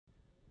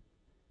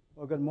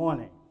Well, good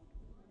morning.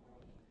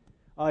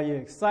 Are you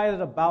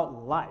excited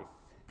about life?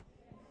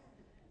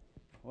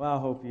 Well, I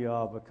hope you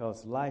are,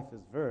 because life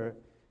is very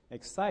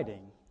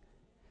exciting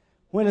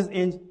when it's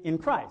in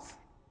Christ.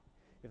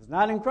 If it's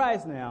not in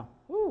Christ now,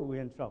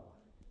 we're in trouble.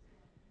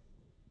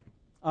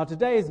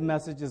 Today's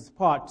message is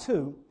part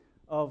 2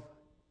 of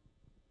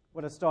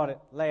what I started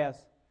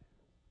last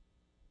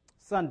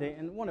Sunday,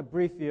 and I want to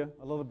brief you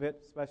a little bit,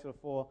 especially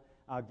for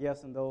our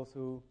guests and those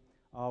who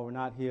were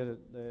not here.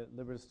 The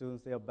Liberty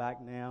students, they are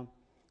back now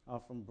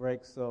from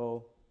break,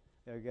 so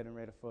they're getting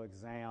ready for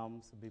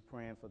exams. So be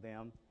praying for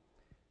them.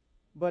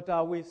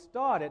 But we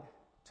started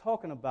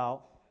talking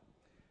about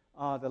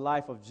the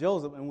life of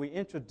Joseph, and we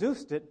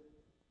introduced it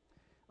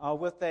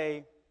with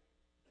a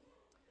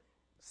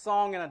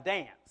song and a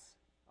dance.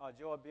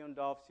 Joy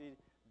Bundorf, she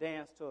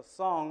danced to a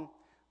song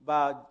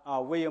by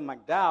William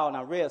McDowell, and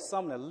I read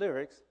some of the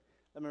lyrics.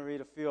 Let me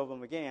read a few of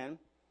them again.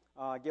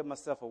 Give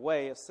myself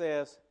away. It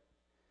says,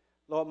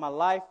 Lord, my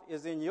life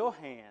is in your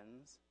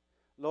hands.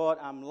 Lord,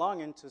 I'm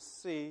longing to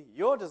see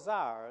your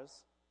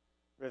desires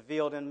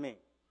revealed in me.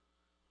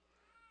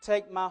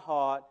 Take my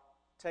heart,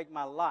 take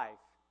my life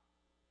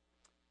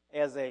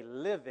as a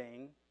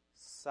living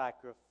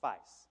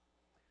sacrifice.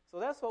 So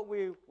that's what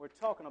we were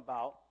talking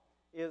about,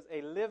 is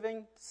a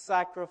living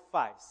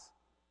sacrifice.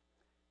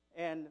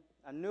 And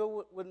I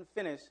knew it wouldn't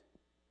finish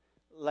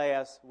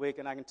last week,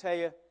 and I can tell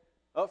you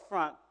up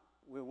front,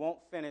 we won't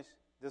finish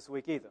this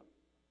week either.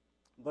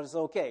 But it's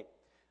okay.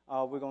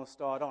 We're going to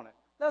start on it.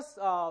 Let's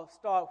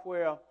start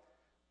where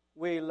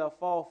we left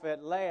off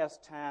at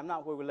last time.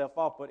 Not where we left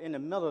off, but in the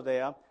middle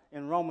there,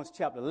 in Romans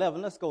chapter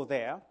 11. Let's go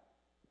there.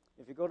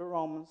 If you go to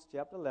Romans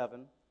chapter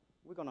 11,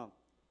 we're going to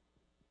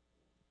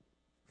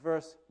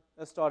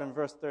let's start in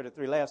verse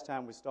 33. Last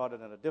time we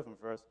started in a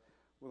different verse.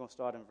 We're going to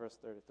start in verse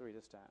 33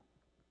 this time.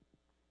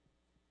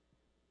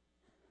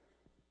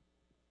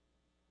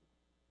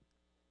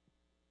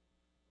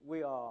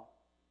 We are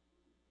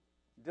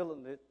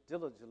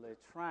diligently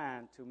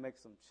trying to make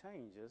some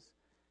changes,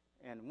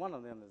 and one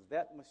of them is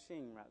that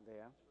machine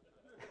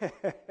right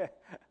there.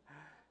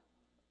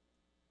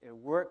 It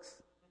works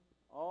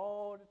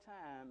all the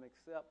time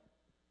except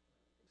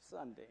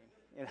Sunday.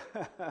 You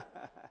know?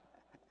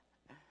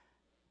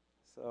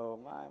 So,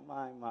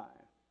 my.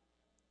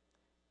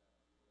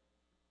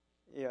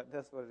 Yeah,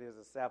 that's what it is,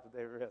 a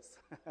Saturday rest.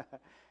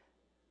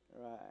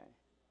 Right.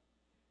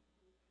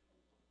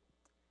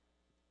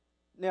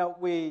 Now,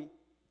 we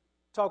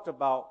talked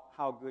about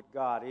how good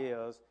God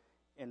is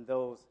in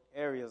those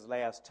areas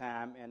last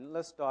time, and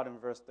let's start in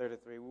verse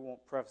 33. We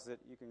won't preface it.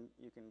 You can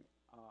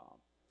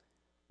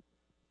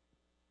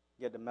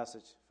get the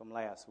message from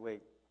last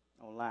week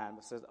online.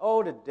 It says,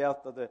 "Oh, the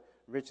depth of the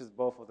riches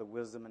both of the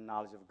wisdom and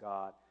knowledge of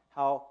God!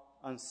 How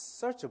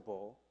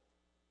unsearchable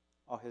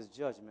are His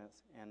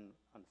judgments and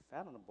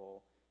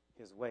unfathomable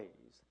His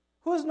ways!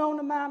 Who has known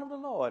the mind of the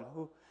Lord?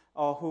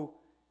 Who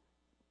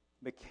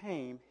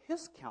became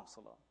His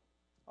counselor?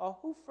 Or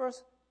who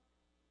first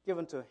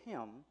given to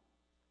Him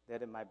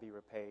that it might be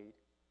repaid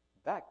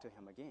back to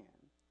Him again?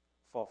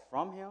 For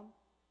from Him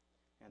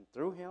and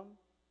through Him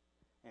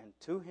and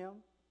to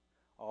Him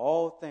are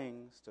all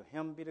things. To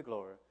Him be the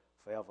glory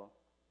forever.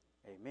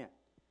 Amen."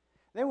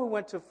 Then we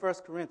went to 1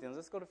 Corinthians.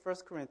 Let's go to 1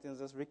 Corinthians.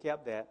 Let's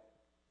recap that.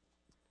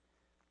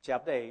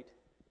 Chapter 8.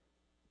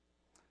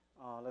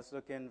 Let's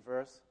look in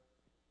verse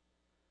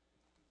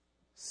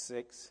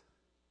 6.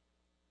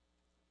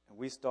 And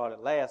we started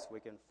last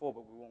week in 4,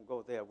 but we won't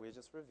go there. We're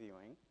just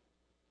reviewing.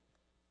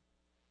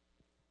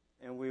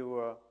 And we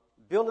were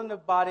building the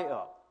body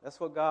up. That's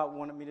what God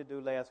wanted me to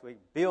do last week,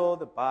 build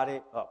the body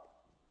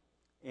up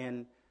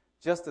in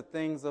just the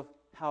things of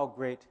how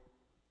great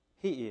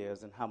He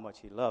is and how much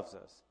He loves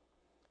us.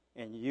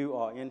 And you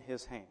are in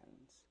His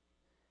hands,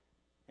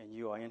 and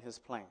you are in His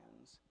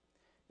plans.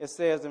 It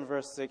says in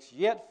verse 6,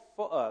 "Yet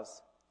for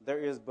us there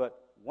is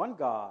but one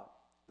God,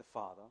 the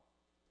Father,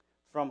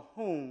 from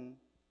whom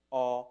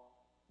are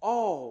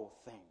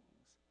all things,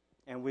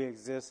 and we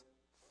exist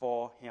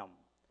for Him.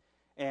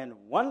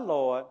 And one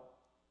Lord,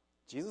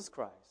 Jesus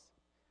Christ,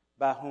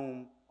 by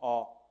whom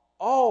are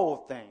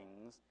all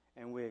things,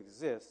 and we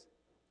exist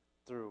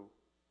through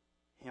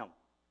Him."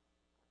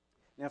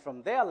 Now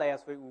from there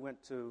last week we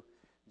went to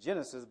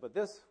Genesis, but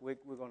this week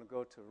we're going to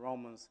go to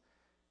Romans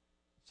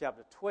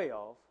chapter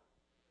 12,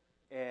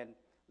 and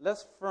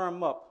let's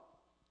firm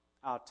up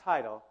our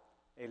title,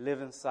 A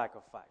Living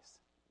Sacrifice.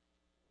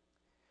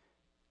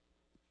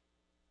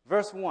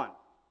 Verse 1,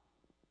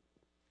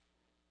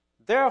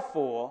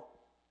 "Therefore,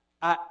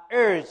 I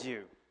urge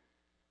you."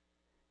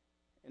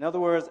 In other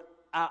words,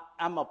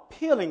 I'm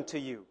appealing to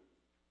you.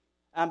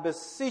 I'm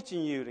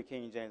beseeching you, the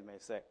King James may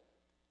say.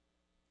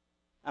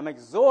 I'm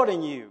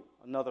exhorting you,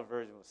 another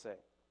version will say,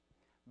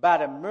 by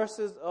the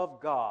mercies of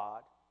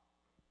God.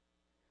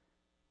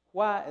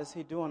 Why is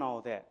He doing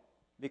all that?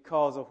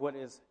 Because of what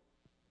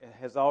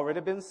has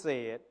already been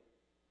said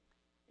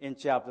in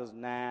chapters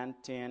 9,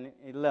 10,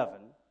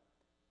 11.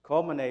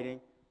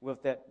 Culminating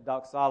with that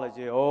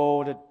doxology,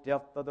 oh, the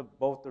depth of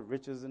both the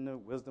riches and the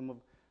wisdom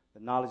of the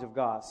knowledge of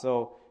God.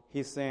 So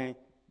He's saying,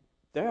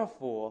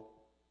 Therefore,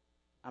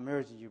 I'm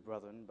urging you,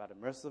 brethren, by the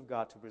mercy of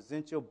God, to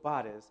present your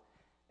bodies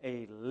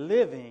a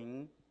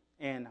living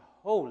and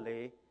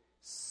holy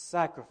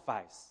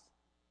sacrifice.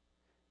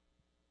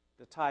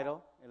 The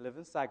title, a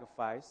living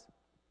sacrifice.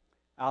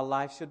 Our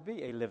life should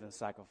be a living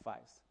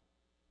sacrifice.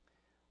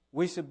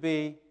 We should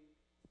be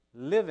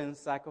living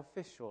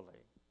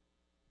sacrificially.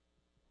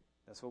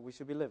 That's what we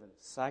should be living,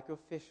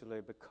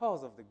 sacrificially,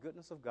 because of the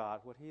goodness of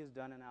God, what He has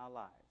done in our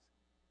lives.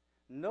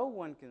 No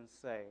one can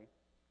say,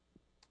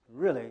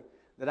 really,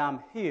 that I'm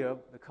here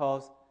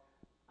because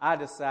I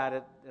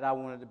decided that I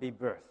wanted to be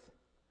birthed.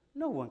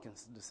 No one can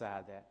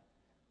decide that.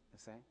 You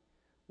see?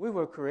 We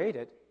were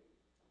created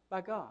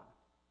by God.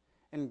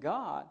 And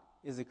God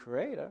is the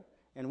creator,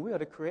 and we are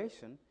the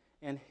creation,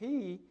 and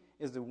He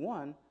is the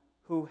one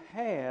who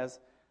has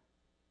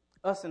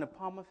us in the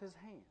palm of His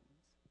hands.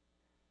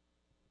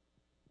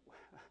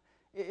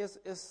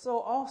 It's so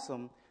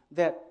awesome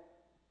that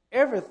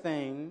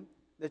everything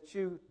that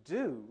you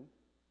do,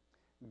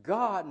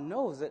 God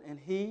knows it, and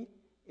He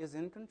is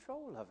in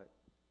control of it.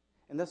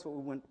 And that's what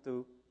we went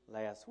through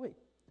last week.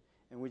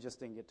 And we just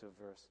didn't get to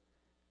verse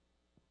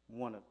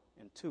 1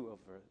 and 2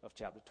 of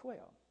chapter 12.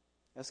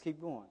 Let's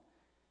keep going.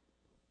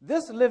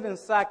 This living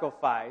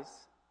sacrifice,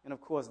 and of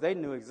course they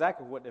knew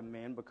exactly what it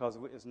meant, because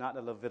it's not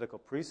the Levitical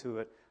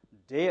priesthood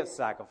dead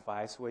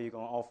sacrifice where you're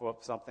going to offer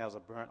up something as a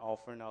burnt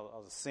offering or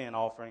as a sin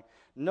offering.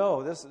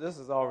 No, this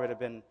has already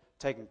been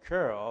taken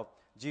care of.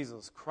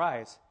 Jesus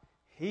Christ,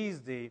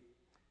 He's the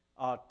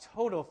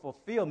total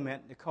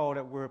fulfillment. They call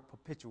that word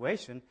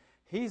perpetuation.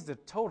 He's the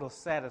total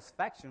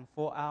satisfaction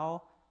for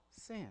our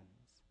sins.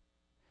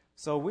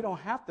 So we don't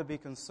have to be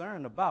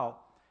concerned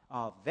about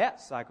that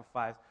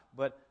sacrifice,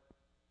 but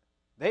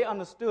they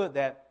understood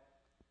that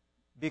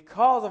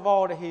because of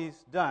all that He's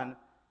done,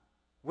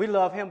 we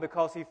love Him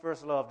because He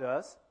first loved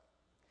us.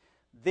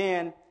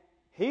 Then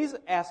He's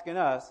asking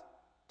us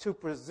to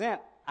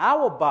present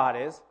our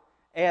bodies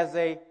as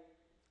a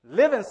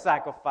living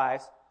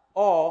sacrifice,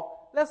 or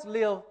let's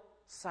live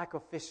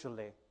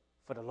sacrificially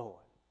for the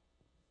Lord.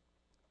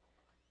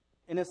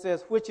 And it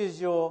says, which is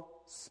your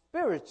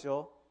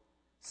spiritual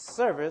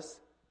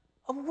service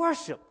of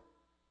worship.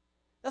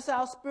 That's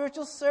our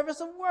spiritual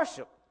service of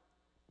worship,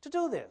 to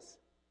do this.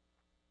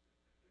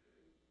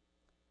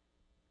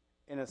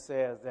 And it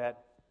says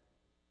that,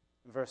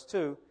 verse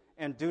 2,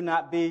 and do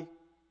not be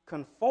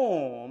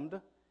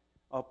conformed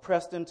or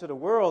pressed into the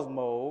world's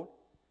mold,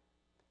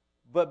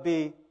 but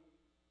be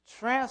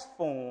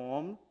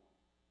transformed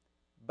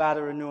by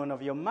the renewing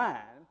of your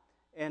mind.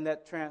 And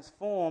that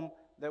transform,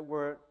 that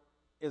word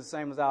is the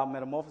same as our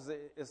metamorphosis.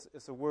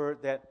 It's a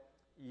word that,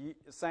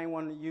 the same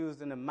one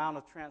used in the Mount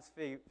of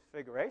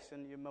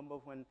Transfiguration. You remember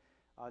when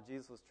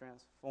Jesus was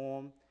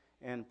transformed,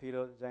 and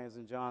Peter, James,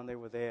 and John, they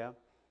were there.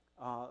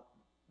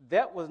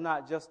 That was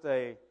not just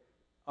the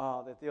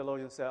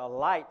theologian said, a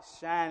light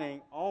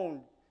shining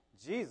on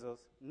Jesus.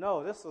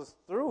 No, this was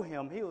through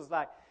Him. He was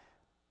like,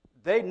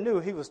 they knew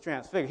He was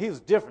transfigured. He was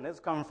different. It's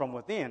coming from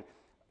within.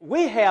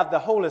 We have the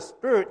Holy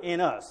Spirit in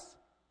us.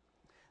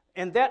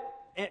 And that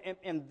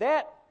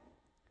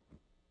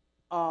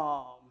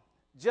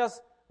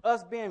just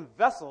us being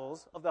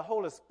vessels of the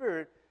Holy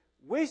Spirit,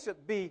 we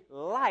should be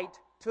light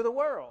to the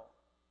world.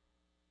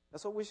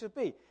 That's what we should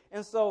be.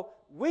 And so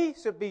we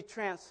should be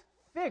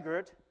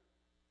transfigured,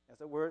 that's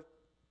the word,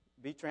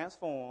 be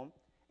transformed,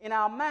 in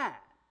our mind.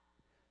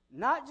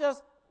 Not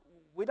just,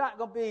 we're not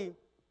going to be,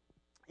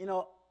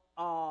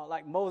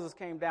 like Moses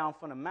came down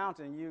from the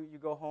mountain, you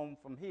go home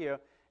from here,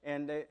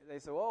 and they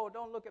say, oh,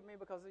 don't look at me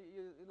because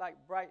you like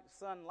bright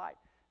sunlight.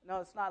 No,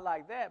 it's not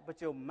like that,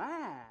 but your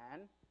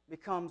mind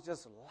becomes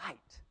just light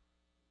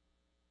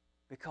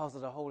because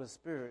of the Holy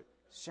Spirit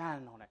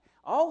shining on it.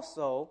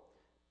 Also,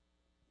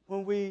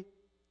 when we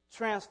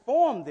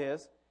transform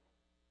this,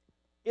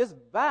 it's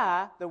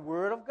by the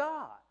Word of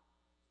God.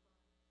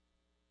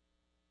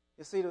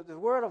 You see, the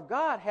Word of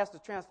God has to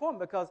transform,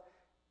 because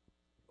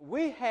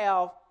we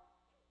have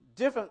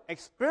different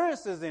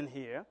experiences in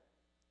here.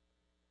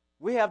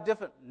 We have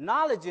different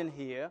knowledge in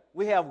here.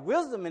 We have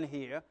wisdom in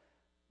here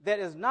that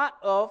is not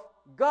of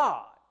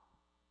God.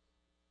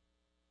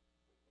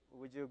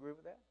 Would you agree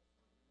with that?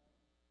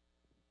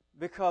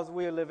 Because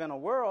we live in a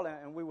world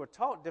and we were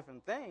taught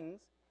different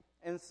things,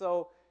 and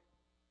so,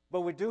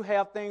 but we do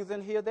have things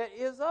in here that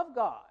is of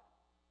God.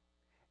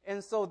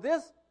 And so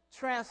this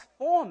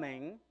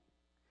transforming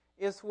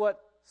is what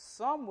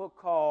some would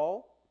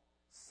call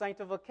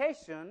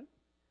sanctification,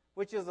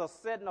 which is a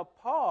setting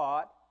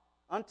apart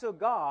unto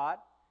God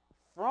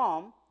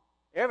from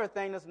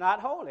everything that's not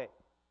holy.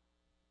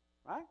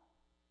 Right?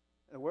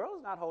 The world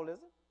is not holy, is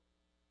it?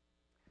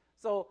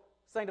 So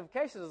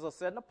sanctification is a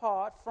setting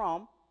apart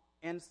from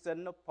and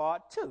setting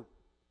apart to.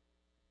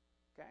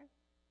 Okay?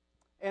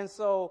 And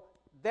so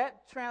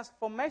that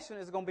transformation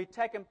is going to be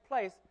taking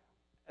place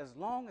as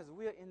long as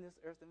we are in this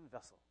earthen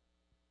vessel.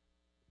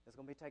 It's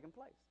going to be taking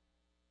place.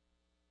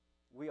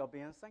 We are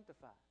being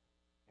sanctified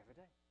every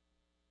day.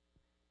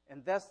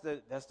 And that's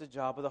the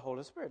job of the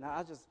Holy Spirit.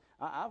 Now,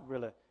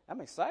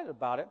 I'm excited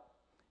about it.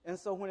 And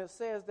so when it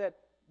says that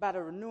by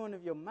the renewing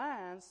of your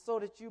mind so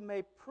that you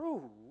may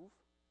prove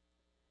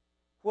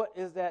what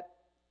is that,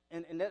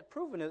 and that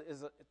proving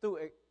is through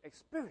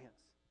experience.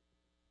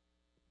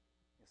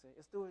 You see,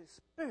 it's through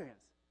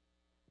experience.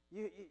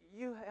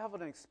 You have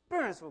an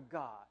experience with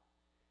God.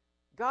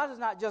 God is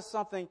not just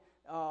something,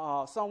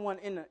 someone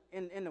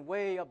in the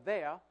way up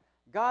there.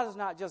 God is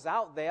not just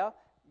out there.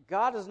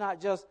 God is not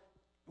just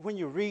when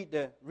you read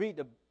the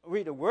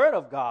Word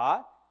of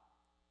God.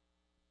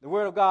 The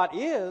Word of God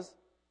is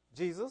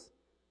Jesus.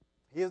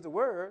 He is the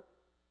Word.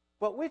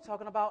 But we're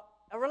talking about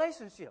a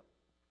relationship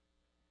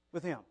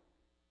with Him,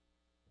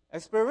 a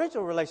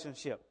spiritual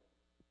relationship.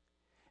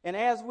 And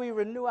as we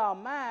renew our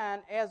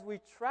mind, as we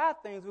try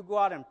things, we go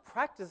out and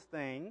practice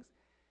things,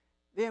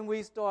 then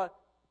we start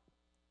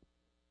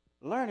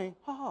learning,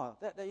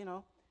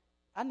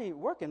 I need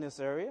work in this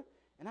area,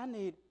 and I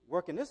need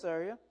work in this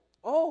area.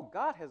 Oh,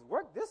 God has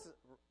worked this,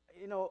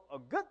 a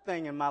good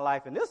thing in my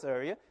life in this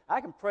area.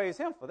 I can praise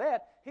Him for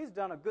that. He's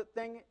done a good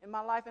thing in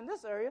my life in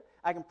this area.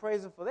 I can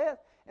praise Him for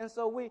that. And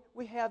so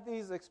we have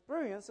these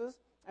experiences,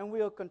 and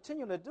we'll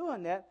continue to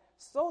doing that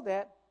so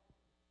that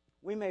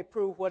we may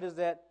prove what is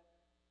that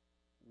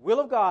will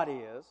of God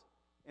is,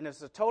 and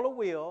it's a total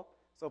will,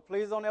 so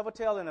please don't ever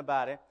tell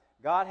anybody.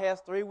 God has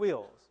 3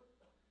 wills,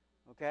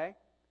 okay?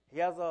 He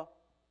has a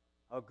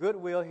good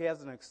will, He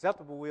has an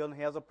acceptable will, and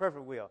He has a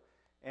perfect will.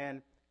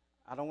 And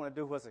I don't want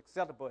to do what's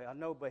acceptable, I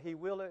know, but He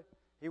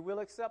will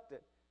accept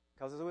it.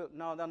 Because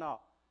no.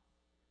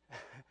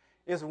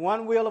 It's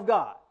one will of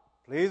God.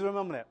 Please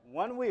remember that.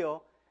 One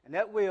will, and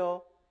that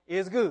will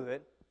is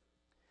good.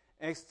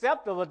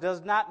 Acceptable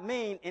does not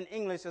mean in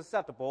English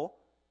acceptable,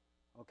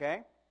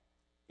 okay?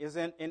 Is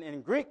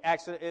in Greek,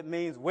 actually, it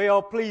means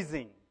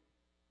well-pleasing.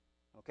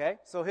 Okay?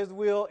 So His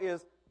will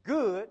is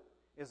good,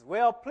 is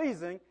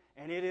well-pleasing,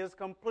 and it is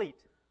complete.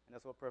 And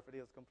that's what perfect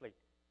is, complete.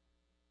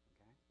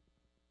 Okay?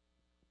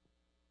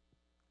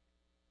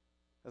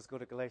 Let's go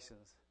to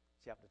Galatians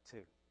chapter 2.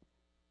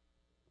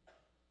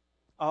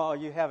 Oh,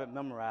 you have it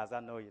memorized. I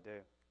know you do.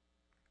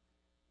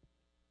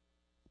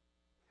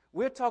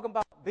 We're talking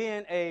about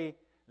being a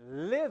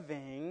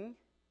living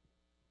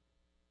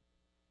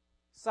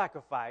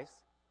sacrifice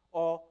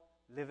or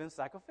living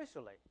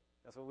sacrificially.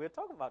 That's what we're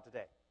talking about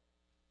today.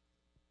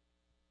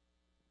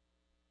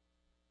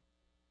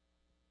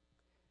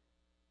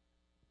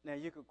 Now,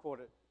 you could quote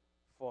it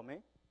for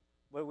me,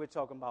 but we're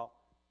talking about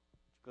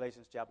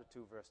Galatians chapter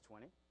 2, verse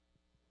 20.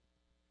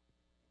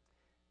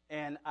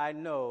 And I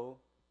know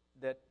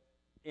that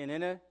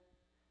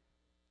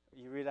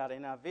you read out of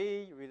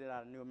NIV, you read it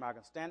out of New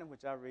American Standard,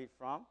 which I read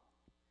from,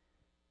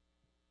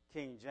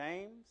 King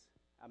James.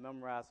 I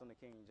memorized from the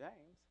King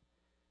James.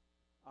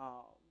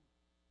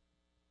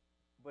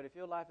 But if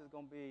your life is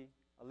going to be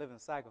a living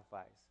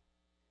sacrifice,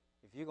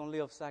 if you're going to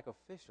live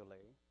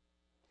sacrificially,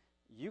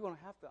 you're going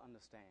to have to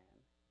understand,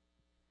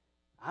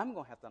 I'm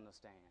going to have to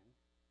understand,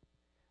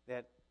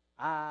 that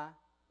I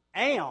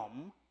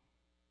am,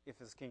 if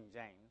it's King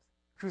James,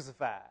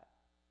 crucified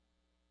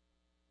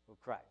with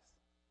Christ.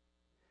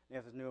 And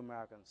if it's New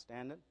American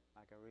Standard,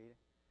 I can read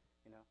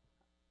it,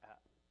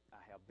 I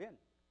have been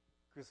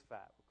crucified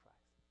with Christ.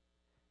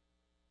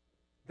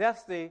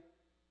 That's the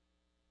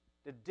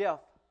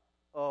death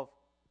of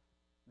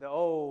the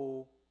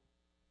old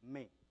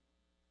me.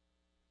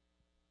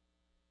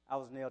 I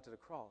was nailed to the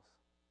cross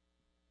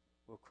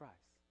with Christ.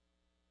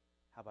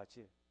 How about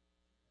you?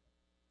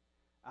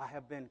 I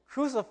have been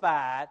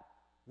crucified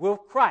with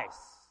Christ.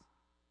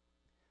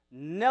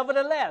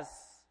 Nevertheless,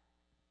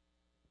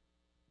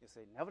 you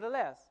say,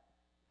 nevertheless.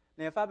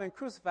 Now, if I've been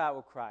crucified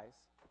with Christ,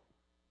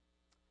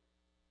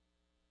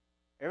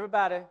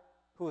 everybody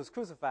who was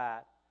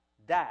crucified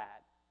died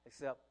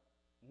except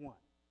one.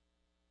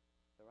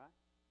 Is that right?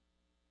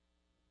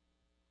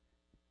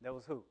 That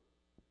was who?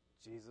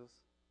 Jesus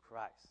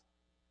Christ.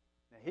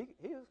 Now,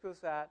 he was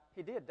crucified.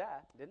 He did die,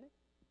 didn't he?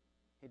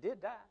 He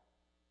did die.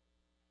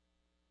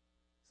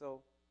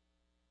 So,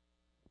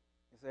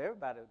 you say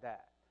everybody died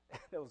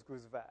that was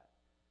crucified.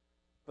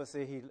 But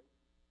see,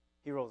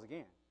 he rose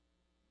again.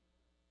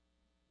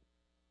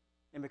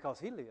 And because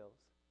he lives,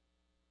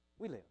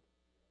 we live.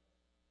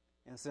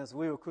 And since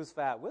we were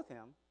crucified with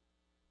him,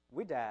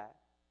 we died,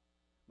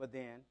 but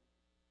then,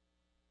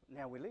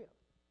 now we live.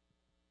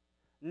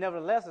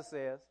 Nevertheless, it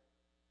says,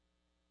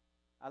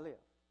 I live.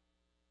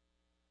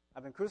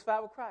 I've been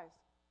crucified with Christ,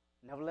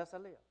 nevertheless I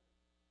live.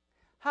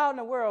 How in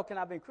the world can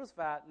I be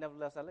crucified,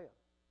 nevertheless I live?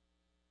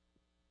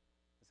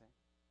 You see?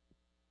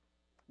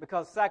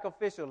 Because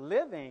sacrificial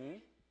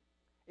living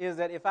is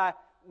that if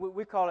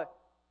we call it,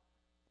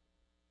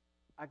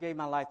 I gave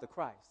my life to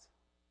Christ.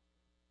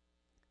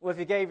 Well, if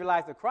you gave your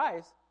life to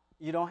Christ,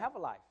 you don't have a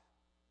life.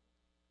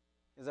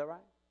 Is that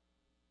right?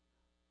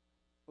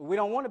 We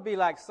don't want to be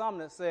like some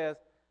that says,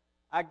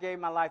 I gave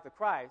my life to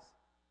Christ,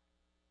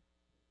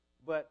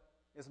 but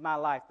it's my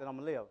life that I'm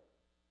going to live.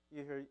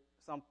 You hear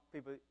some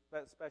people,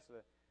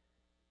 especially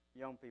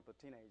young people,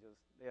 teenagers,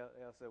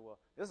 they'll say, well,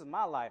 this is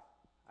my life.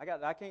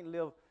 I can't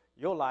live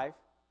your life.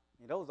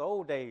 Those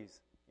old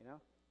days,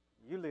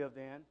 you lived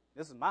in.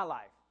 This is my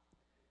life.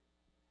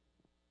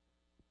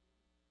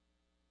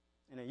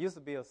 And there used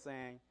to be a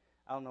saying,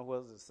 I don't know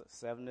whether it was the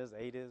 70s,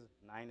 80s,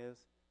 90s,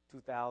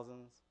 2000s.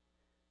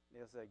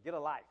 They'll say, get a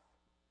life.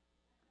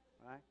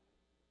 Right?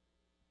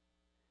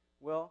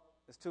 Well,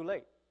 it's too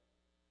late.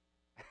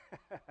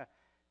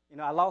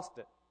 I lost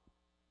it.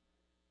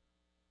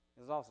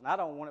 It's lost, and I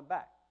don't want it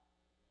back.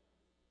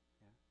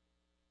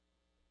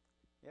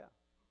 Yeah.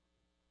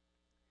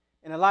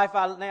 In the life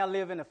I now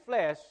live in the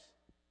flesh,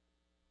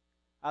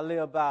 I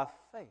live by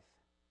faith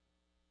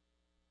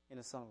in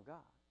the Son of God,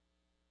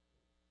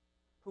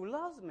 who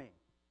loves me.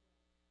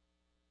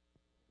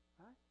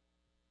 Right?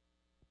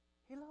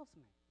 He loves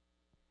me.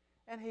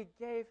 And he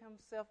gave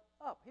himself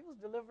up. He was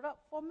delivered up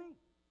for me.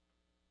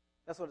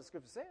 That's what the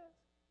scripture says.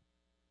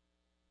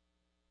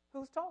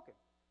 Who's talking?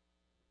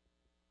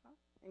 Huh?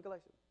 In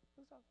Galatians.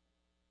 Who's talking?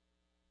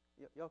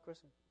 Y'all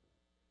Christian?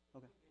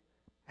 Okay.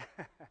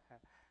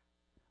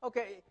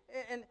 Okay,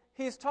 and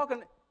he's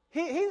talking,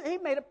 he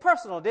made it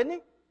personal, didn't he?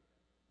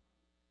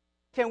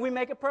 Can we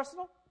make it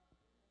personal?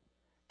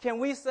 Can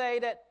we say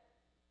that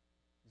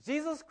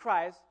Jesus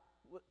Christ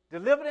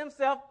delivered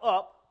himself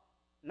up?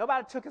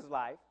 Nobody took his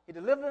life. He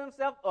delivered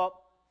himself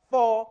up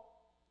for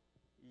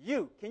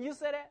you. Can you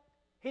say that?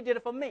 He did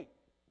it for me.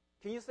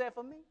 Can you say it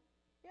for me?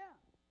 Yeah.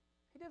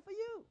 He did it for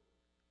you.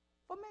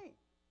 For me.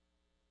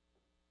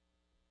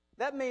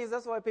 That means,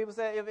 that's why people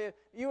say, if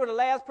you were the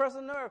last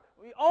person on the earth,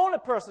 the only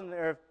person on the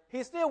earth,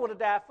 he still would have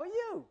died for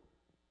you.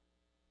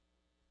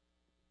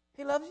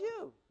 He loves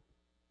you.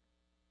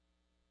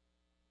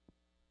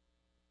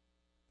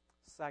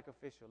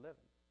 Sacrificial living.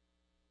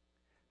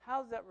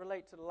 How does that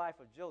relate to the life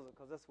of Joseph?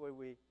 Because that's where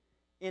we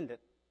ended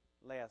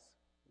last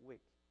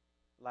week.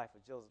 Life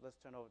of Joseph. Let's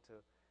turn over to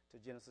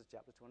Genesis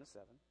chapter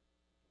 27.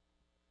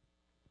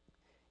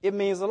 It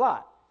means a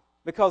lot.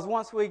 Because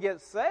once we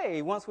get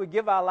saved, once we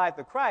give our life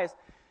to Christ,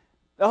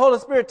 the Holy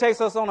Spirit takes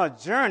us on a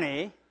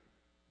journey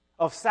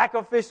of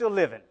sacrificial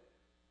living.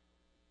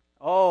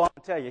 Oh,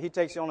 I'll tell you, he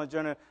takes you on a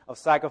journey of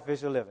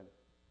sacrificial living.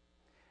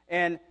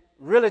 And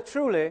really,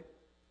 truly,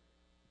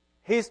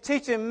 he's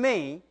teaching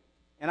me,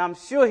 and I'm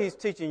sure he's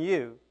teaching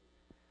you,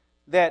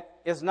 that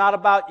it's not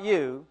about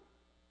you,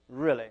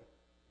 really.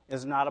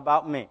 It's not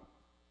about me.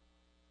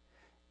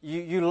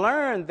 You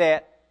learn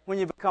that when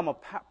you become a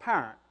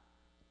parent.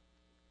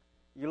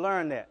 You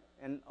learn that.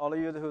 And all of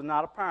you who are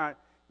not a parent,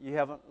 you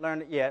haven't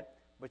learned it yet,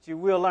 but you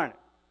will learn it.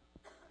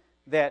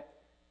 That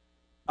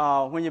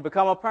when you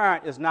become a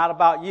parent, it's not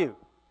about you.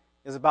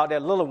 It's about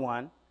that little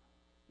one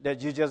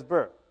that you just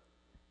birthed.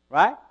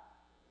 Right?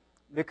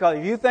 Because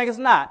if you think it's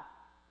not,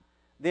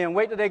 then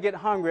wait till they get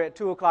hungry at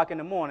 2 o'clock in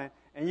the morning,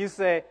 and you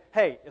say,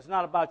 hey, it's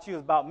not about you,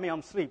 it's about me, I'm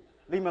asleep.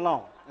 Leave me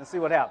alone, and see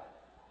what happens.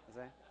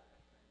 You see?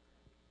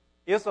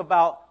 It's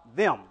about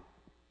them.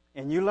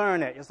 And you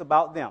learn that. It's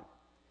about them.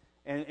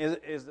 And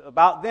it's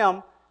about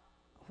them.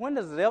 When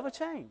does it ever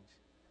change?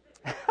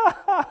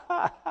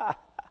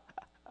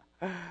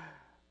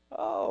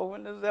 Oh,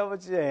 when does it ever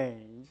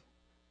change?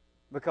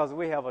 Because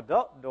we have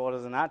adult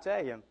daughters, and I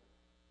tell you,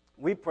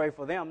 we pray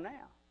for them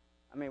now.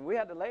 I mean, we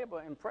had to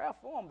labor in prayer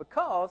for them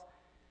because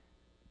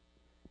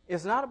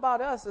it's not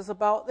about us, it's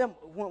about them.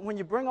 When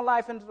you bring a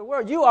life into the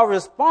world, you are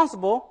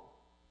responsible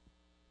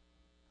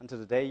until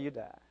the day you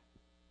die.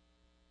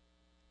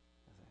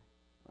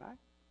 Right?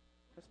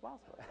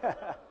 Responsible.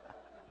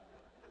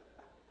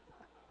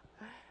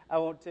 I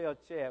won't tell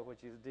Chad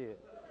what you did.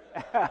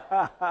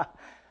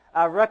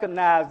 I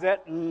recognize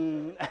that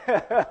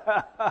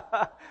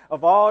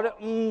of all the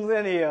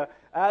in here,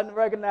 I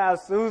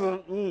recognize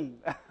Susan.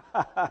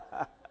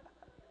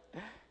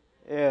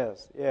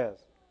 Yes,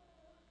 yes.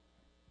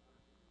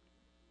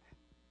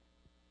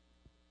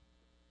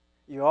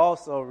 You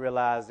also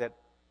realize that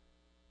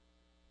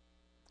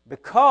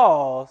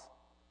because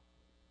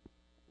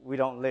we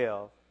don't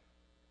live,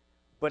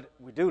 but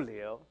we do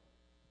live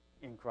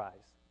in Christ,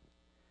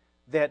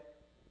 that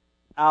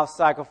our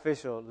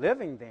sacrificial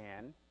living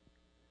then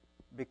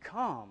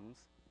becomes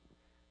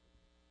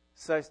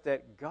such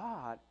that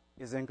God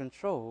is in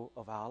control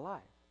of our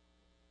life.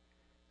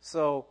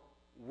 So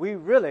we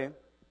really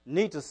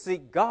need to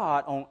seek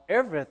God on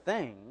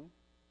everything,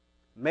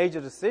 major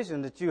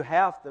decision that you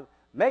have to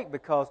make,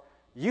 because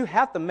you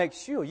have to make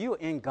sure you're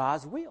in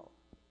God's will.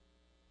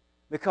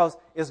 Because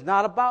it's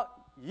not about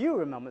you,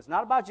 remember. It's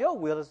not about your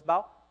will. It's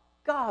about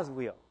God's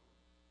will.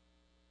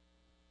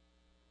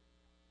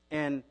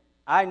 And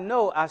I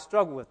know I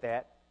struggle with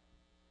that,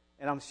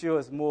 and I'm sure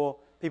it's more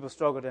people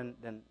struggle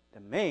than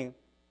me,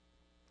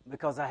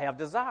 because I have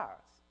desires.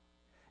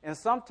 And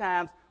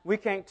sometimes we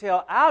can't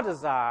tell our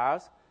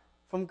desires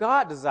from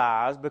God's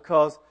desires,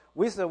 because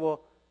we say,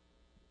 well,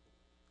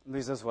 at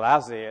least that's what I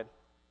said,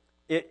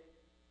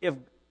 if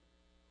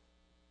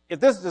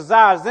this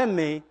desire is in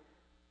me,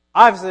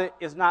 obviously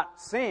it's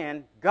not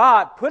sin.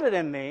 God put it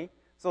in me,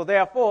 so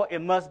therefore it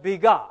must be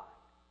God.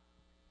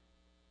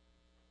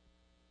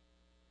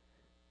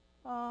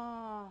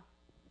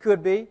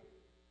 Could be,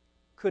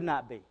 could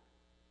not be.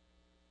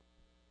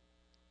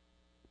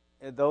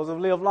 And those who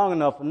have lived long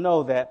enough will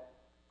know that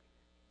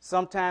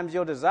sometimes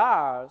your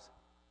desires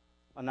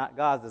are not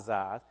God's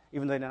desires,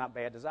 even though they're not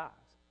bad desires.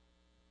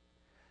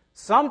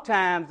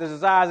 sometimes the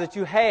desires that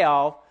you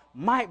have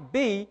might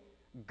be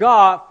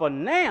God for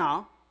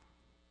now,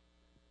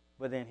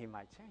 but then he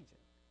might change it.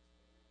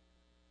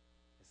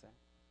 You see?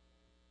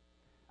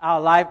 Our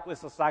life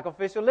is a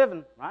sacrificial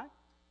living, right?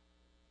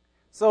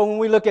 So when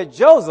we look at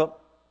Joseph,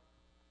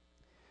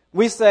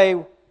 we say,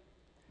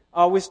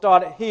 we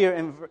started here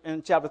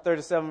in chapter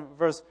 37,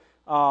 verse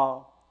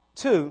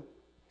 2,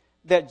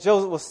 that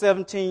Joseph was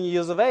 17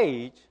 years of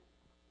age.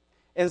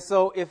 And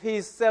so if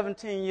he's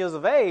 17 years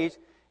of age,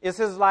 is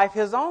his life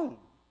his own?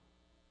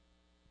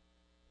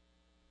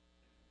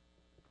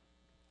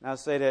 Now I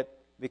say that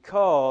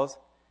because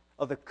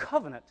of the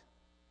covenant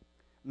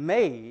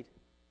made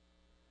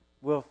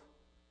with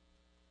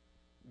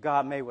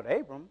God made with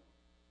Abram,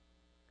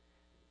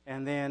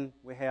 and then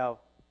we have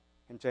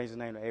him change his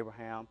name to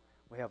Abraham.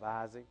 We have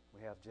Isaac.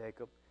 We have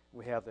Jacob.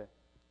 We have the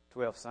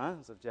 12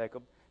 sons of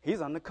Jacob.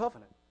 He's under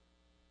covenant.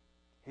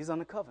 He's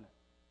under covenant.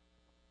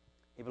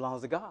 He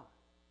belongs to God.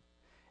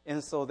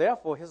 And so,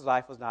 therefore, his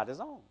life was not his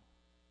own.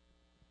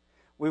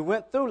 We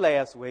went through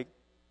last week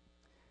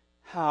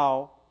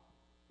how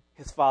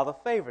his father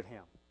favored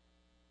him.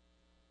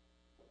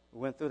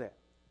 We went through that.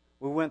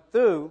 We went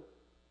through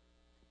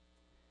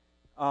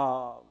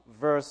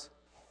verse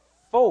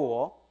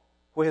 4,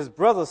 where his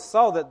brothers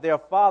saw that their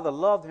father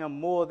loved him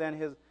more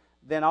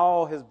than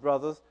all his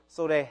brothers,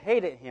 so they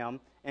hated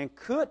him and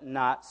could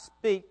not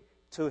speak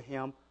to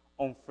him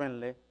on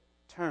friendly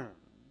terms.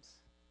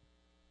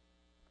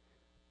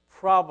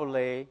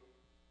 Probably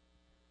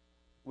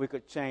we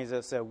could change that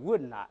and say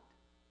would not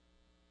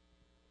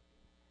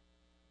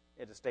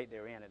at the state they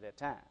were in at that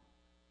time.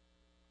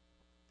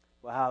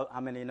 Well, how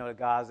many know the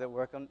God's that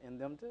work in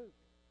them too?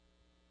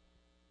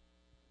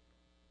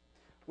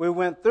 We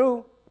went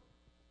through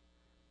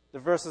the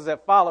verses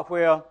that follow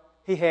where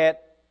he had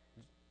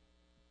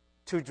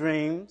 2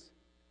 dreams,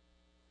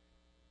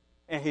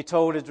 and he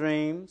told his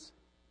dreams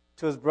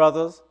to his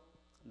brothers.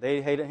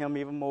 They hated him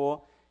even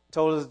more. He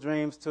told his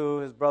dreams to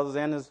his brothers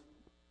and his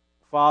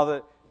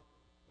father.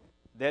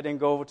 That didn't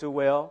go over too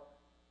well.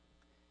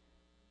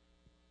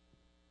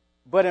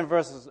 But in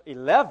verses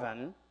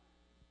 11,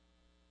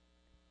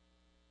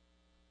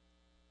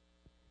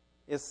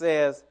 it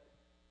says,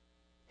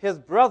 his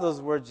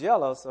brothers were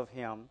jealous of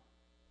him,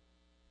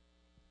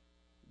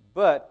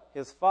 but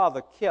his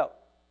father kept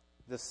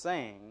the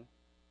saying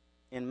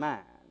in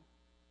mind.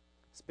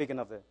 Speaking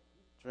of the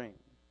dream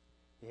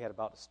he had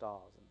about the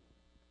stars and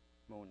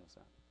moon and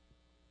sun.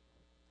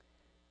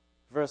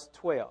 Verse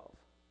 12.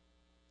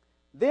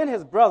 Then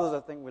his brothers, I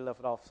think we left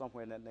it off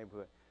somewhere in that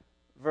neighborhood.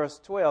 Verse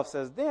 12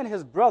 says, then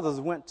his brothers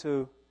went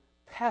to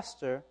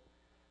pasture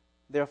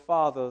their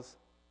father's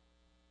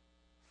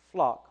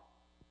flock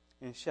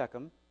in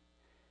Shechem.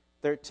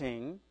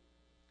 13.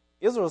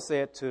 Israel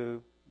said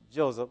to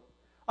Joseph,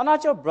 are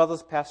not your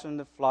brothers pasturing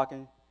the flock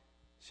in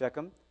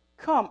Shechem?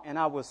 Come, and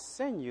I will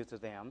send you to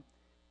them.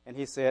 And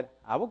he said,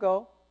 I will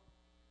go.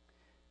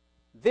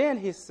 Then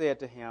he said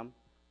to him,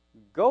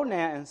 go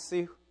now and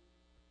see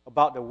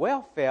about the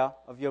welfare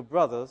of your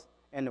brothers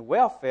and the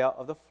welfare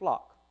of the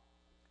flock,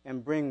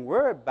 and bring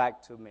word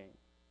back to me.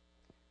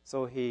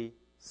 So he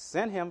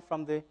sent him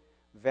from the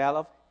valley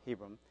of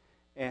Hebron,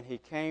 and he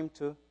came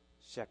to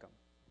Shechem.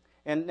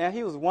 And now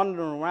he was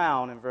wandering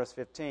around in verse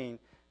 15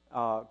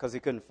 because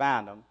he couldn't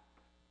find them.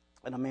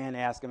 And a man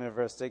asked him in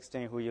verse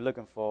 16, who are you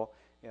looking for?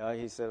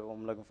 He said, well,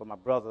 I'm looking for my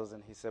brothers.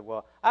 And he said,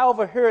 well, I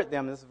overheard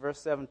them, this is verse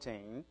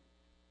 17,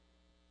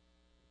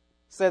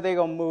 said they're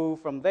going to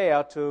move from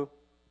there to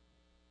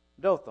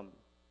Dothan.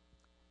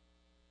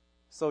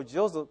 So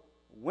Joseph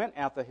went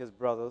after his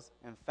brothers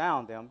and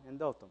found them in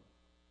Dothan.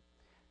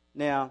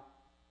 Now,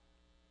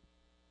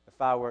 the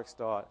fireworks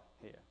start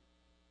here.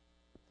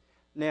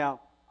 Now,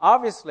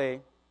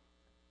 obviously,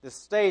 the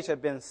stage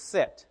had been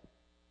set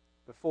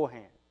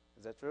beforehand.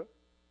 Is that true?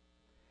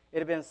 It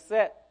had been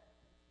set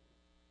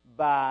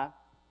by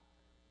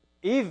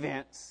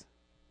events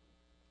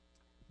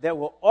that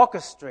were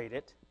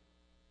orchestrated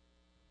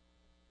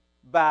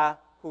by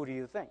who do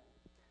you think?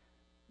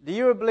 Do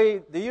you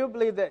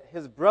believe that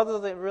his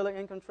brothers are really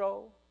in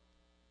control?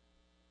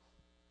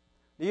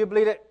 Do you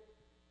believe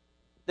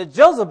that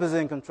Joseph is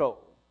in control?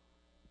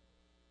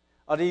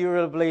 Or do you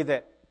really believe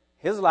that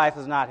his life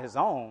is not his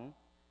own?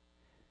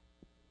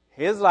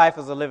 His life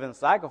is a living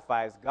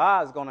sacrifice.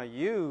 God's going to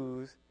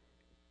use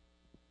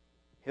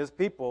his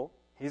people.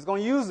 He's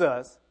going to use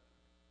us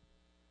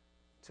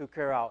to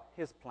carry out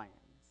his plans,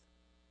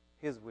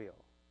 his will,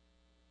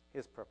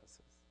 his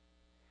purposes.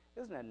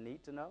 Isn't that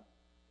neat to know?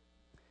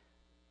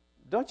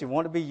 Don't you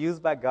want to be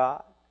used by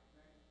God?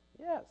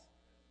 Yes,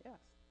 yes.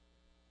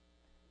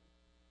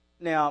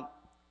 Now,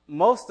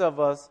 most of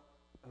us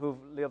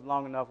who've lived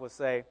long enough will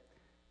say,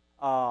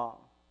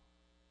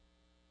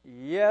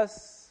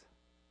 yes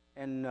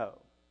and no.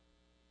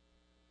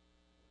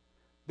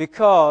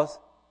 Because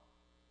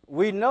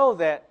we know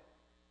that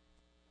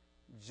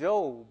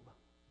Job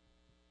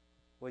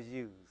was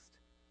used.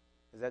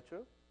 Is that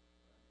true?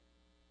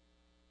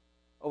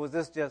 Or was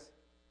this just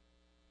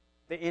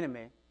the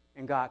enemy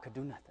and God could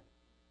do nothing?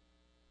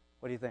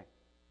 What do you think?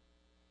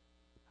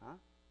 Huh?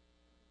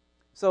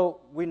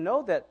 So we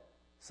know that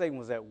Satan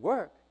was at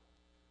work,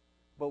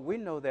 but we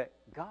know that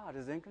God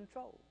is in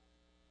control.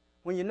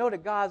 When you know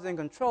that God's in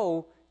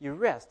control, you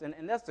rest.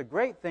 And that's the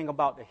great thing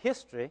about the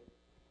history.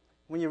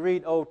 When you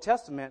read Old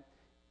Testament,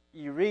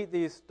 you read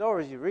these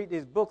stories, you read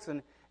these books,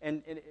 and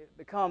it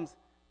becomes,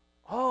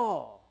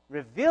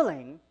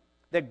 revealing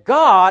that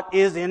God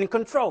is in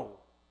control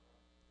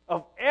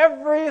of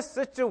every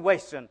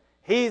situation.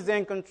 He's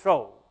in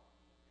control.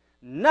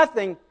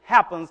 Nothing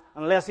happens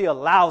unless he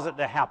allows it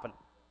to happen.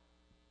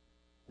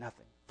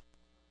 Nothing.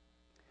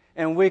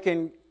 And we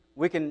can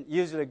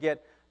usually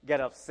get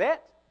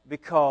upset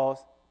because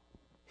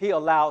he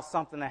allowed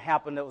something to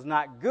happen that was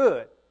not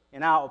good,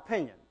 in our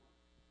opinion.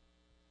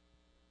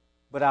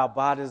 But our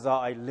bodies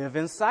are a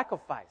living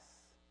sacrifice.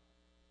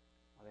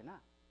 Are they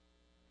not?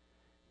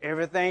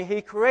 Everything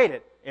he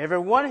created,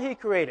 everyone he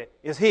created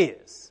is his.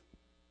 Is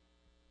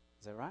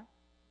that right?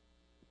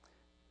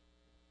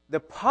 The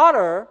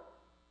potter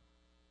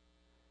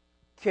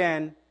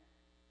can,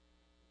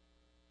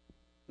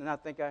 and I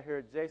think I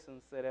heard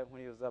Jason say that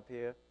when he was up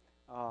here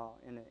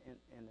in the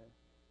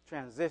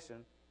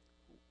transition,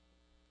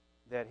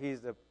 that he's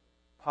the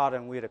potter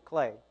and we're the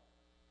clay.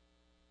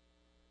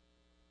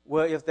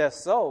 Well, if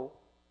that's so,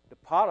 the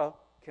potter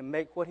can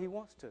make what he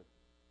wants to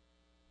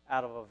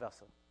out of a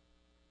vessel.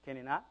 Can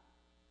he not?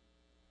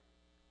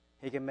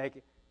 He can make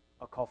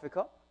a coffee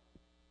cup.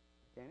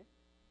 Can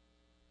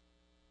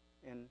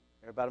he? And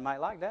everybody might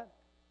like that.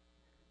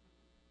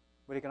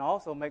 But he can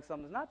also make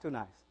something that's not too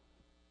nice.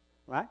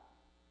 Right?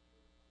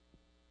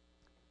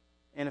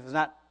 And if it's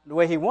not the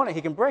way he wanted,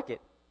 he can break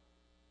it.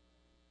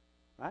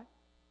 Right?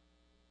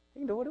 He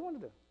can do what he wants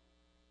to do.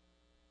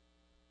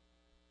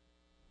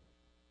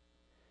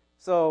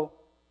 So,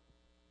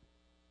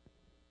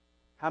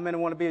 how many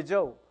want to be a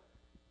Job?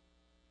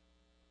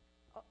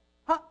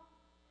 Huh?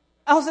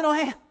 I don't see no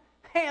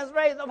hands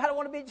raised. Nobody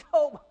want to be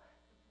Job.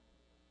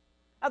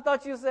 I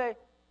thought you say,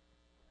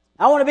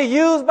 I want to be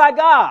used by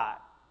God.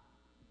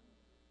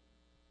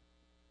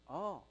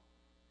 Oh.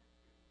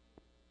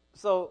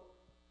 So,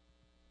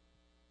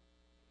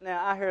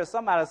 now I heard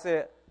somebody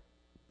say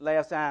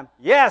last time,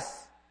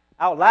 yes,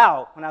 out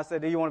loud, when I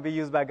said, do you want to be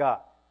used by God?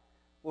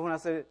 Well, when I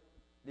said,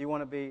 do you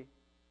want to be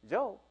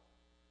Job?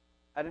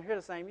 I didn't hear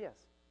the same yes.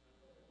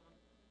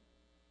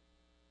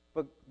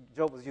 But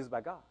Job was used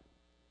by God.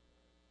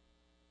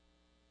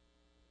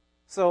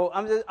 So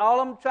all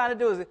I'm trying to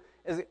do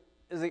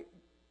is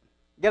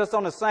get us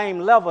on the same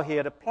level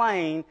here, the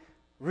plain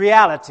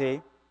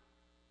reality,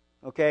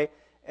 okay,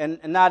 and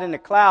not in the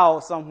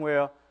cloud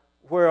somewhere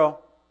where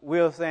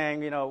we're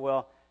saying,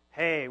 well,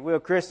 hey,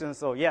 we're Christians,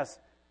 so yes,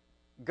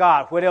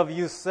 God, whatever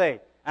you say,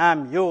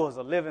 I'm yours,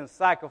 a living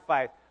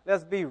sacrifice.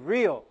 Let's be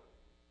real.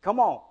 Come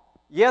on.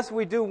 Yes,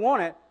 we do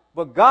want it,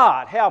 but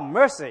God, have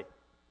mercy.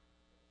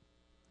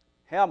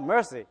 Have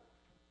mercy.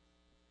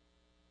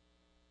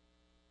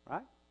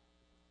 Right?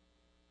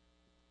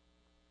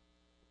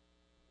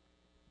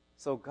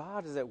 So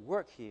God is at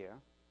work here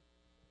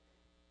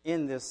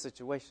in this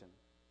situation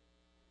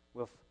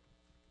with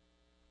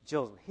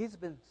Joseph. He's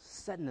been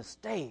setting the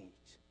stage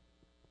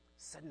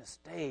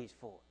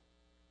for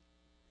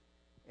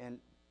it. And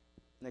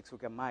next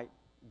week I might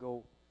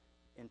go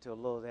into a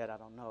little of that, I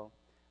don't know.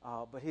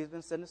 But he's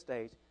been setting the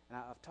stage, and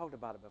I've talked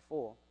about it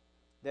before,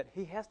 that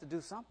he has to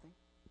do something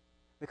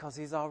because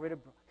he already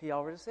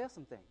said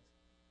some things.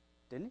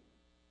 Didn't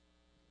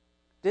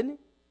he?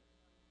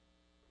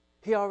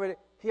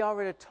 He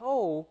already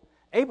told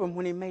Abram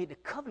when he made the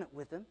covenant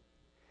with him,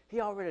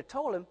 he already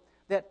told him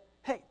that,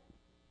 hey,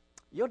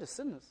 your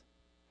descendants,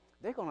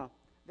 they're gonna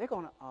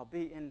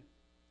be in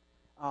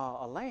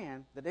a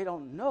land that they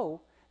don't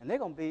know, and they're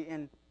going to be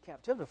in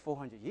captivity for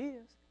 400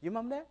 years. You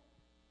remember that?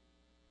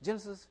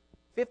 Genesis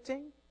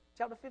 15,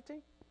 chapter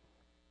 15?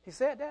 He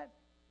said that.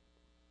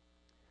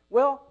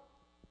 Well,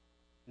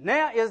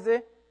 now is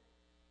the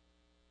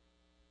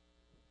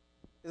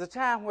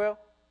time where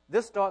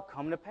this start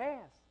coming to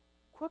pass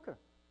quicker.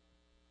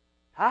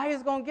 How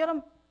he's going to get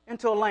them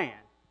into a land?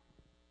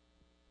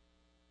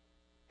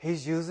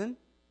 He's using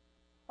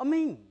a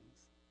means.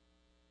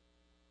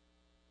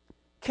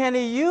 Can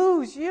he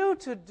use you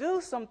to do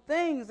some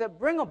things that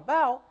bring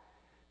about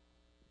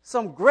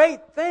some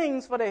great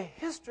things for the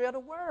history of the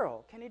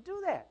world? Can he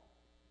do that?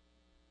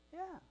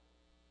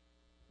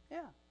 Yeah.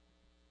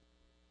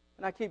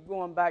 And I keep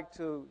going back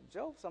to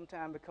Job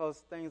sometimes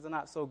because things are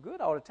not so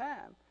good all the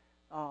time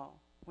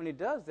when he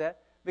does that,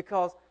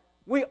 because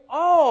we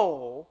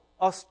all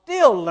are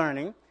still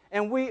learning,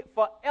 and we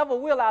forever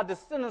will our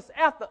descendants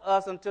after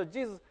us until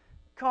Jesus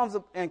comes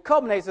up and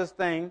culminates this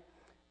thing.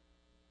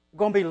 We're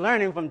going to be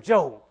learning from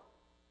Job.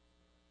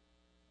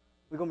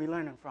 We're going to be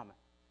learning from it.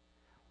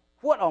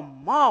 What a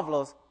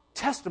marvelous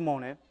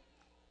testimony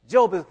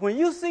Job is. When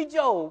you see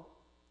Job,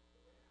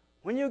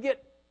 when you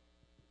get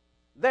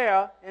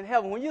there in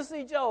heaven, when you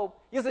see Job,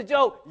 you say,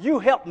 Job, you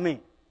helped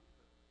me.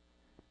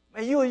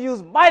 Man, you were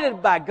used mightily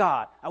by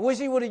God. I wish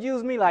he would have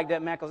used me like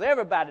that, man, because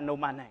everybody know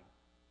my name.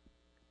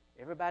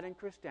 Everybody in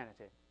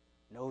Christianity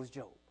knows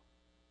Job.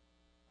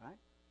 Right?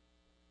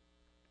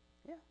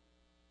 Yeah.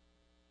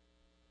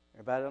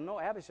 Everybody don't know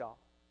Abishai.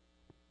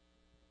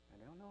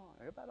 They don't know.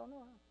 Everybody don't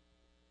know him.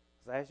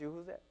 So I ask you,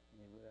 who's that?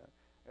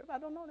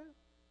 Everybody don't know them.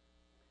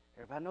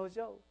 Everybody knows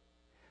Job.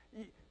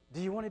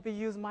 Do you want to be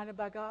used mightily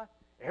by God?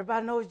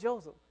 Everybody knows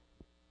Joseph.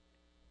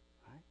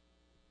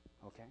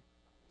 Right? Okay.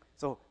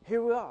 So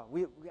here we are.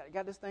 We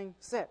got this thing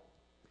set.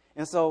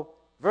 And so,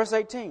 verse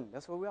 18,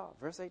 that's where we are,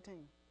 verse 18.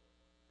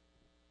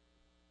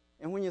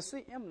 And when you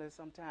see Emily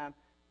sometime,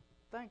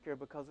 thank her,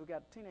 because we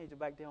got a teenager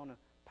back there on the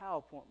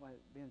PowerPoint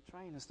being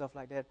trained and stuff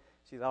like that.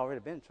 She's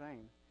already been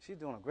trained. She's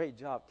doing a great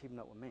job keeping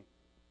up with me.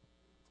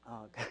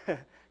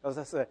 As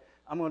I said,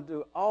 I'm going to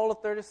do all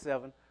of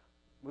 37.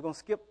 We're going to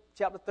skip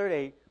chapter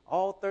 38,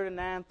 all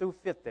 39 through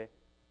 50.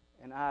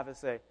 And I would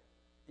say,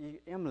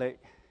 Emily,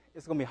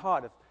 it's going to be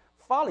hard to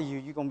follow you.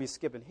 You're going to be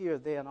skipping here,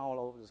 there, and all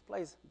over this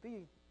place.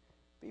 Be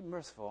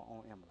merciful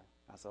on Emily.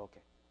 I said,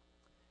 okay.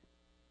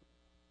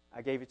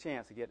 I gave you a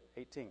chance to get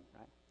 18,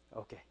 right?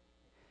 Okay.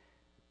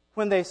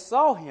 When they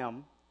saw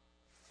him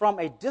from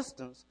a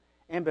distance,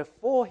 and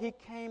before he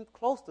came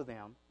close to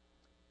them,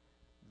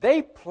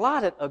 they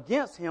plotted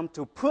against him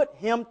to put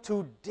him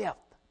to death.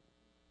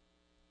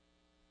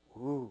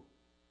 Ooh,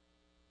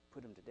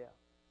 put him to death.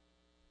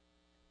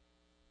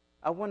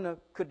 I wonder,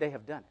 could they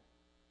have done it?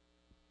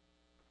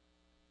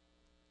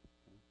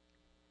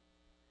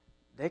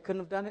 They couldn't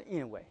have done it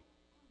anyway.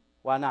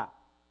 Why not?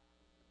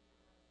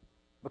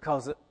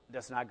 Because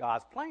that's not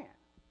God's plan.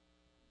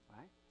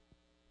 Right?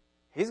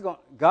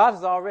 God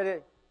is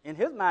already, in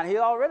his mind, he's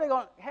already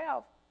going to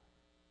have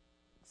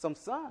some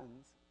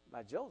sons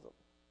by Joseph.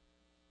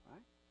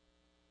 Right?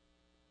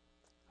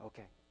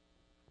 Okay.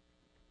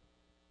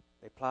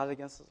 They plotted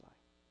against his life.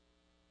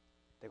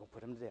 They're going to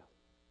put him to death.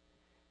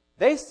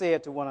 They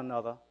said to one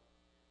another,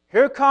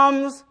 here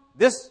comes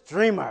this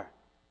dreamer.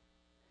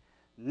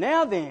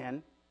 Now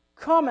then,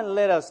 come and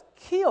let us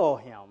kill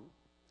him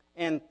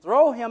and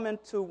throw him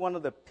into one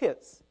of the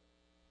pits.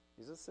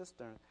 These are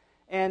cisterns.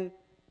 And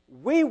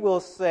we will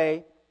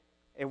say,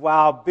 a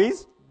wild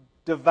beast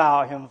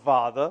devoured him,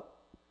 Father.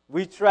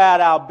 We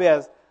tried our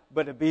best,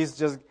 but the beast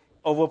just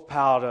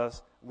overpowered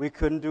us. We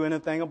couldn't do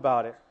anything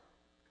about it.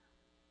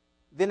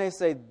 Then they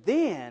say,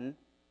 then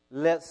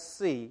let's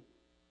see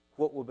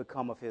what will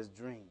become of his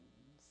dreams.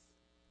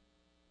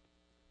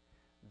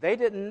 They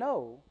didn't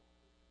know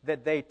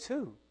that they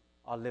too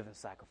are living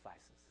sacrifices.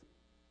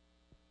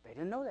 They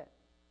didn't know that.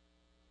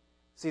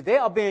 See, they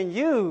are being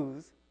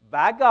used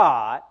by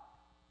God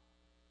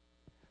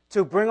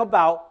to bring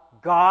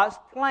about God's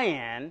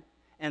plan,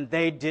 and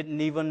they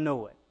didn't even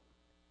know it.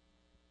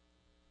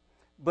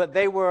 But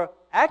they were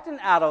acting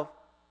out of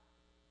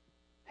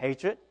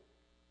hatred,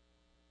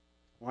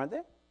 weren't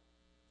they?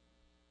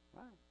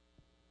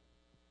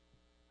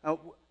 Right.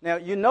 Now,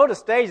 you know the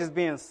stage is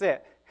being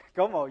set.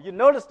 Come on, you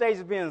know the stage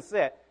is being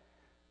set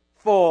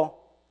for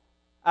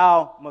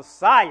our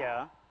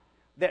Messiah.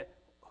 That,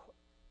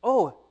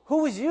 who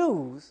was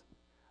used?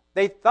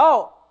 They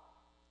thought,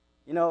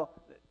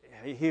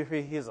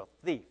 here's a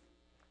thief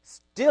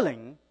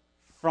stealing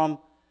from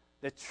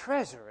the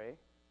treasury,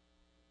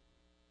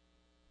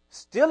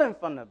 stealing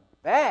from the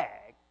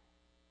bag,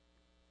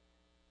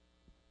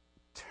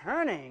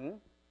 turning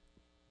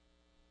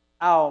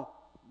our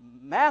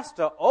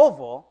master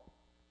over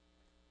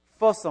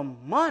for some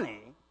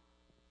money.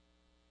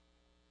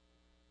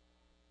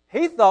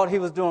 He thought he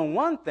was doing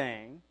one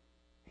thing.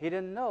 He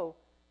didn't know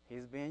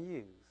he's being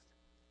used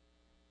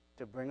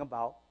to bring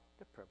about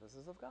the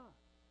purposes of God.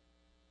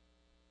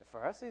 The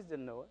Pharisees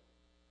didn't know it.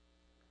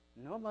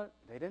 No, but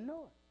they didn't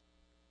know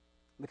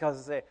it.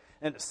 Because they said,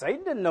 and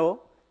Satan didn't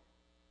know.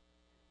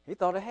 He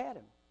thought it had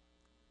him.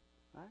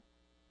 Right?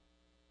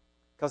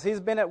 Because he's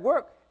been at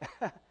work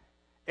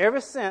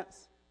ever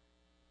since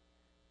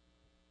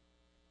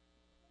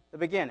the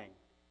beginning.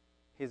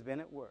 He's been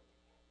at work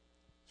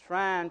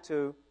trying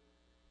to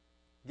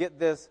get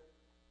this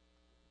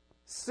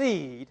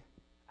seed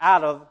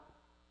out of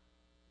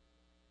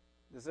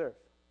this earth.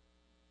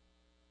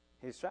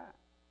 He's trying.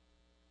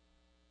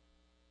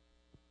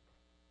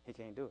 He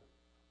can't do it.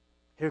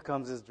 Here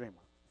comes this dreamer.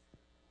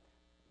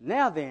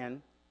 Now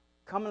then,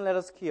 come and let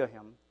us kill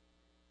him,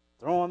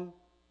 throw him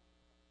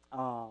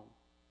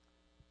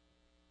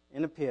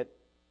in the pit,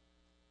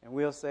 and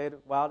we'll say the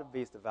wild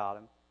beast devoured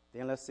him.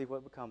 Then let's see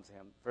what becomes of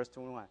him. Verse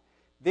 21.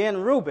 Then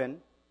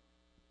Reuben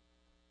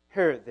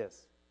heard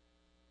this.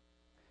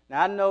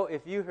 Now I know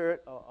if you heard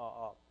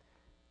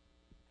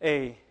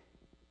a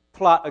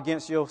plot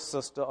against your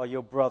sister or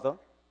your brother,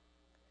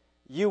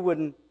 you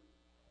would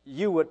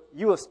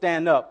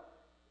stand up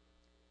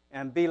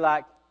and be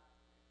like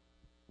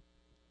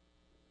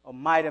a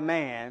mighty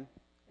man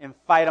and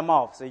fight him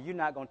off. Say, you're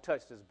not going to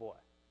touch this boy.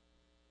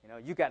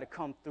 You got to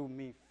come through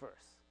me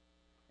first.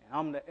 And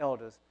I'm the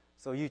eldest,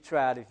 so you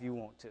try it if you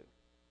want to.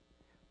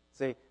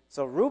 See,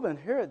 so Reuben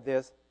heard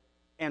this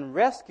and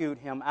rescued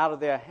him out of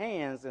their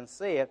hands and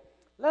said,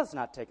 let us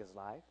not take his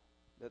life.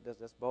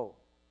 That's bold.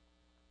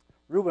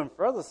 Reuben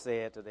further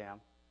said to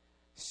them,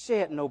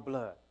 shed no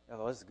blood.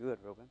 Oh, that's good,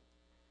 Reuben.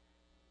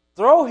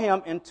 Throw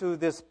him into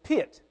this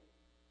pit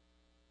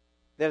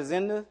that is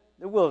in the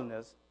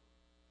wilderness,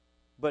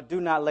 but do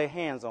not lay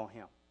hands on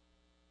him.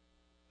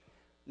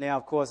 Now,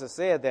 of course, it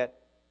said that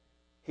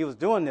he was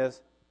doing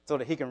this so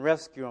that he can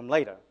rescue him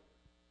later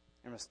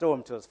and restore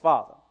him to his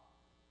father.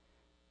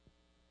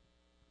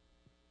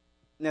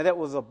 Now, that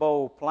was a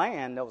bold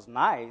plan. That was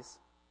nice.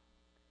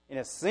 And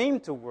it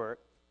seemed to work,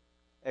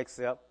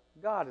 except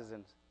God is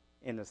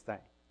in this thing.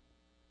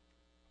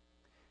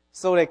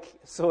 So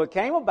it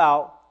came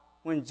about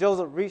when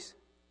Joseph reached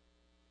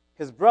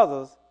his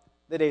brothers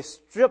that they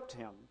stripped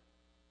him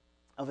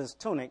of his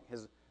tunic,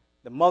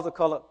 the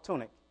multicolored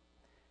tunic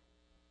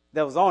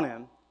that was on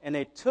him, and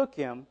they took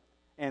him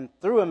and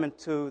threw him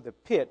into the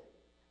pit.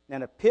 Now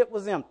the pit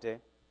was empty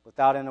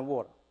without any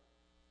water.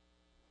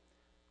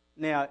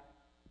 Now,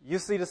 you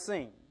see the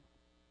scene.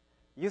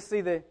 You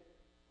see the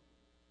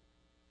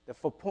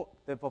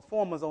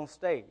performers on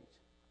stage.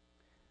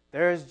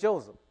 There is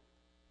Joseph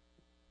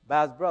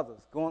by his brothers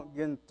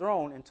getting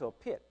thrown into a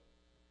pit.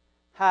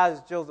 How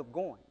is Joseph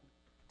going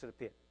to the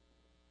pit?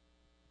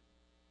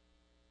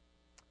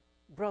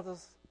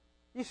 Brothers,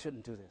 you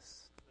shouldn't do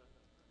this.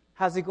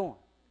 How's he going?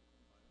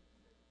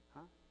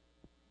 Huh?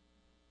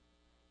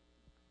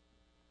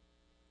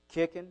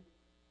 Kicking,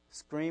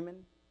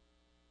 screaming,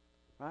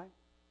 right?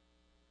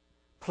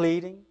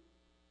 Pleading.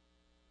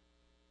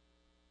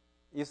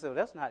 You say, well,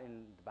 that's not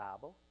in the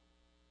Bible.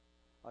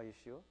 Are you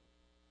sure?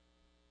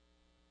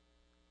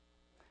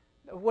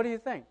 What do you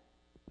think?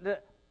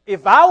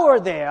 If I were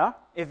there,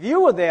 if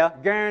you were there,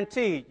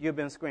 guaranteed you've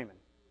been screaming.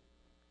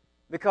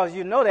 Because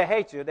you know they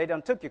hate you. They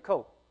done took your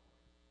coat,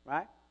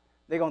 right?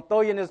 They're going to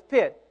throw you in this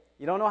pit.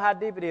 You don't know how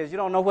deep it is. You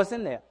don't know what's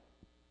in there,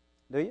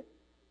 do you?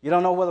 You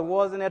don't know whether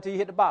water's in there till you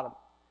hit the bottom.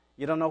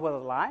 You don't know whether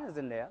the lion is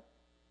in there.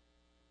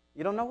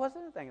 You don't know what's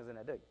anything is in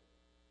there, do you?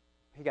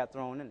 He got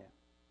thrown in there.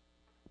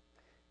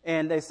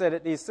 And they said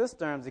that these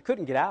cisterns, he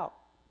couldn't get out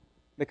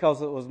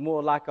because it was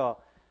more like a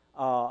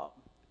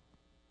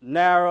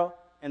narrow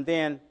and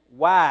then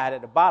wide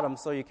at the bottom,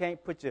 so you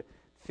can't put your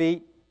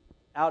feet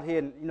out here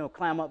and,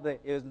 climb up there.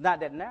 It was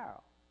not that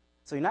narrow.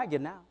 So you're not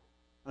getting out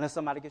unless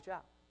somebody gets you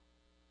out.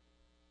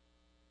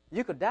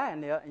 You could die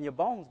in there and your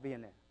bones be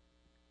in there.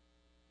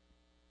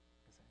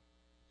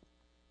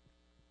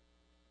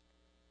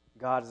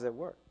 God is at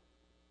work.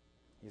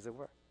 He's at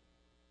work.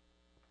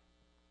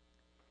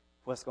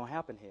 What's going to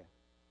happen here?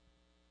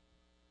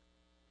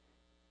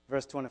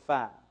 Verse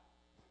 25.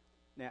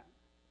 Now,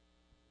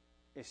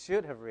 it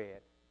should have read,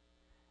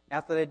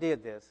 after they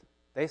did this,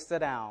 they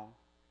sat down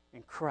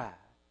and cried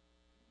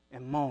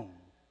and moaned,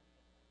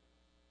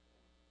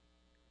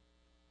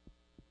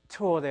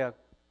 tore their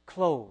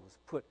clothes,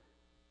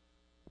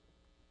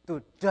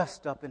 threw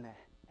dust up in the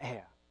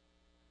air.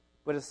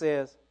 But it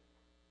says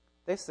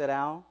they sat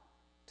down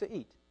to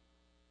eat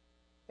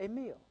a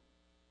meal.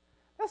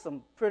 That's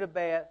some pretty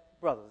bad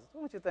brothers.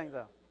 What do you think,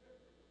 though?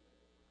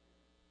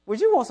 Would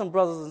you want some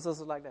brothers and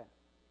sisters like that?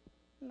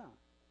 No.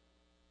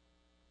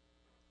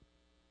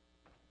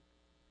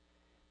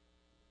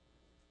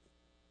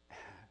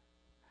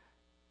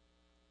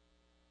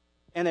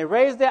 And they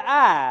raised their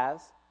eyes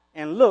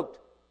and looked.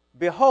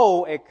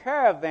 Behold, a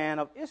caravan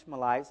of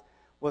Ishmaelites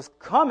was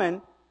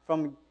coming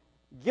from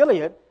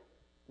Gilead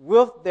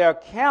with their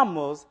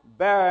camels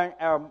bearing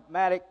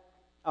aromatic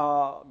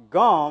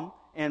gum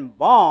and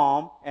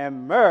balm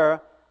and myrrh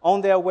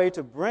on their way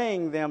to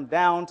bring them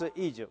down to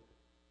Egypt.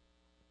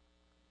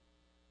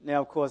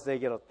 Now, of course, they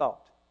get a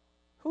thought.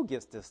 Who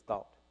gets this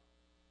thought?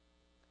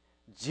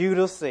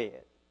 Judah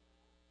said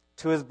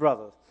to his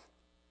brothers,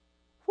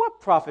 what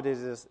profit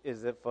is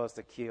it for us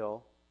to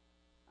kill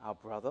our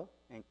brother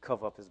and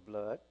cover up his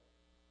blood?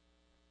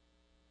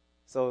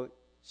 So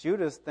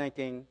Judah's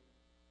thinking,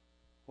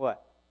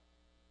 what?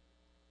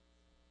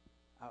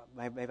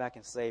 Maybe I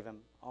can save him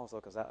also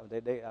because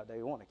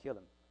they want to kill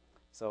him.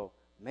 So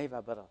maybe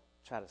I better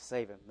try to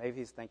save him.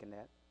 Maybe he's thinking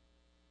that.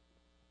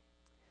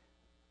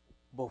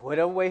 But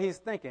whatever way he's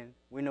thinking,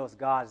 we know it's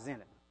God's in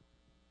it.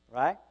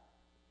 Right?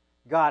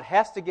 God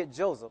has to get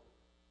Joseph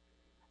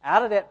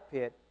out of that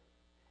pit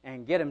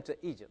and get him to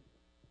Egypt.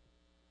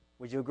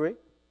 Would you agree?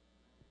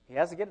 He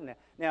has to get him there.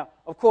 Now,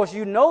 of course,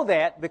 you know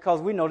that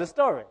because we know the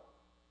story.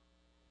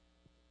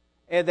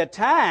 At the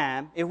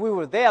time, if we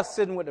were there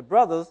sitting with the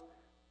brothers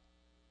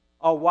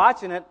or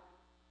watching it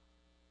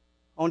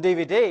on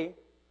DVD,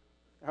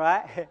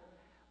 right,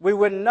 we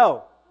wouldn't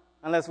know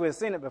unless we had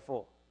seen it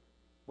before.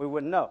 We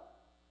wouldn't know.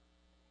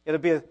 It'll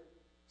be a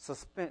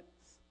suspense,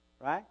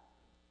 right?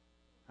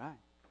 Right.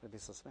 It'll be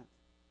suspense.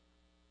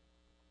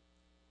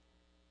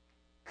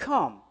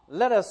 Come,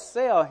 let us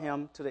sell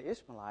him to the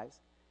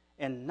Ishmaelites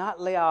and not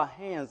lay our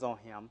hands on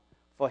him,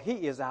 for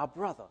he is our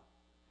brother,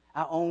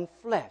 our own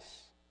flesh.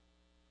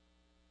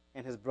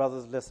 And his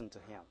brothers listened to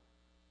him.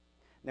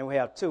 Then we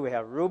have two. We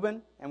have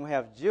Reuben and we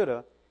have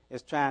Judah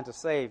is trying to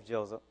save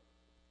Joseph,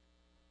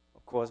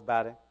 of course,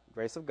 by the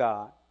grace of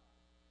God.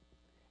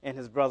 And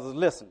his brothers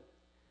listened.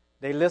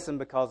 They listened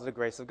because of the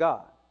grace of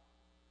God.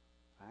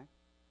 Right?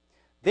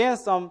 Then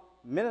some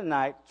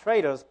Midianite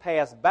traders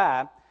passed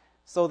by,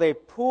 so they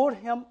pulled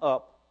him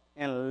up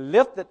and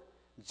lifted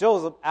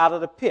Joseph out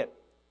of the pit.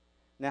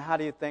 Now, how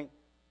do you think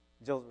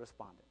Joseph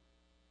responded?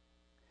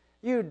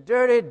 You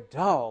dirty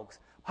dogs.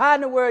 How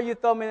in the world you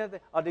throw me in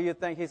there? Or do you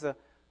think he said,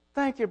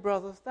 thank you,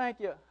 brothers, thank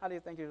you? How do you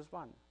think he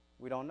responded?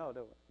 We don't know,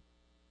 do we?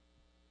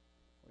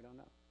 We don't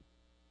know.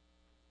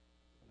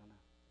 We don't know.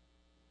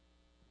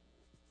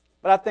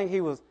 But I think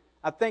he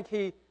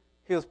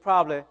was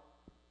probably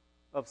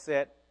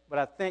upset, but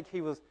I think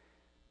he was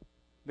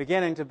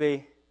beginning to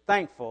be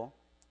thankful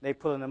they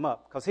pulling him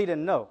up, because he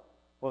didn't know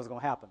what was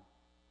going to happen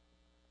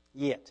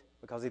yet,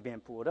 because he's being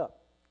pulled up.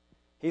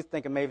 He's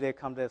thinking maybe they'll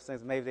come to his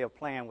senses, maybe they'll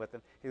plan with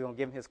him. He's going to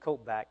give him his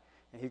coat back,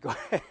 and he's going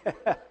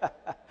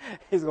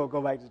to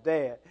go back to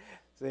dad.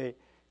 See,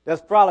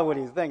 that's probably what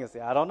he's thinking. See,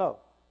 I don't know.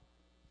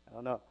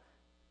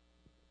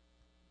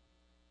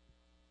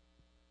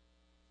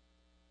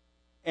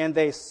 And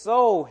they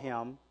sold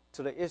him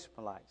to the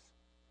Ishmaelites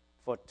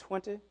for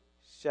 20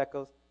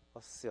 shekels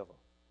of silver.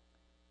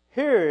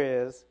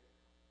 Here is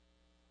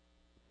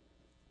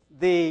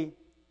the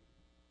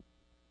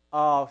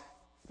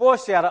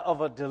foreshadow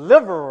of a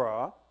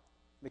deliverer,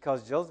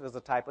 because Joseph is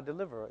a type of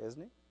deliverer,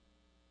 isn't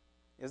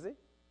he? Is he?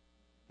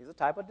 He's a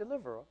type of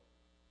deliverer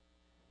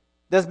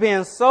that's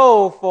being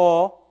sold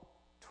for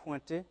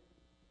 20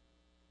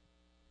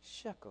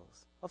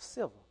 shekels of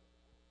silver.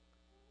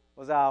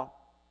 Was our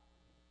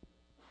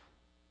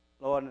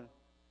Lord and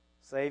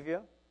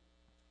Savior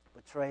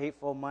betrayed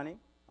for money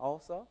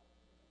also?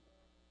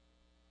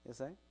 You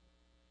see?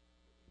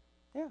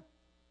 Yeah.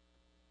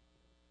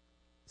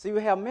 See,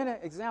 we have many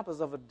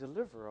examples of a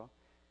deliverer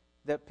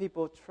that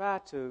people try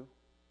to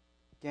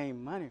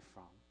gain money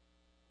from.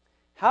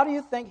 How do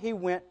you think he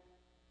went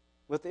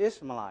with the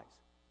Ishmaelites?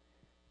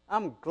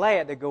 I'm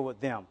glad to go with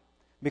them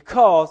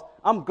because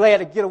I'm glad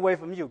to get away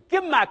from you.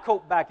 Give my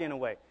coat back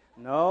anyway.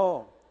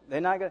 No,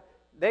 they're not going to.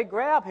 They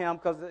grab him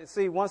because,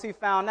 see, once he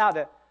found out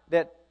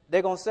that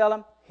they're going to sell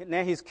him,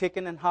 now he's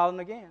kicking and hollering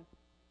again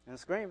and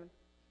screaming.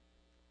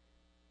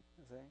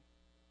 See?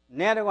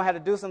 Now they're going to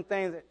have to do some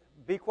things.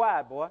 Be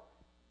quiet, boy.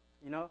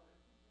 You know,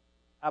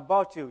 I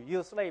bought you.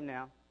 You're a slave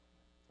now.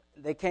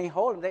 They can't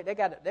hold him. They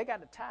got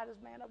to tie this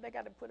man up. They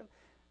got to put him.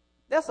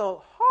 That's a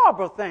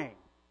horrible thing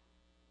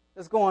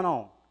that's going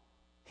on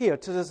here.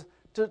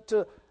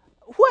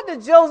 What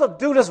did Joseph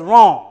do that's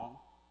wrong?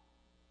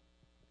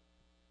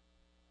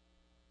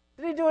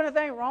 Did he do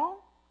anything wrong?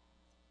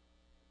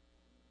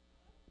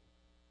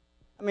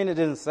 I mean, it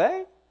didn't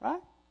say,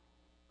 right?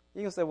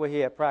 You can say, well, he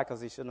had pride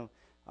because he shouldn't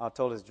have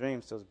told his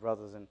dreams to his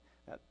brothers. And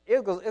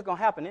it's going to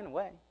happen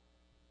anyway.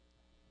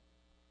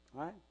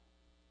 Right?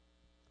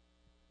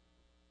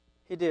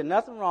 He did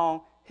nothing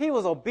wrong. He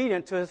was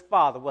obedient to his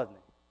father, wasn't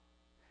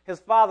he? His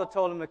father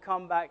told him to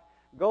come back,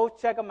 go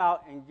check him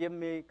out, and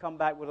come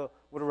back with a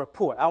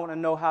report. I want to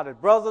know how the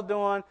brothers are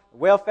doing, the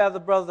welfare of the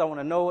brothers. I want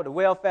to know the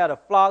welfare of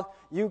the flock.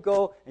 You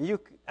go, and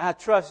I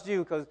trust you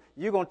because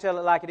you're going to tell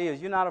it like it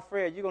is. You're not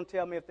afraid. You're going to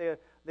tell me if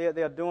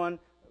they're doing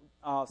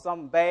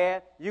something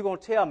bad. You're going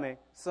to tell me,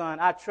 son,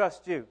 I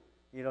trust you.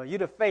 You know, you're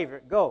the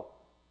favorite. Go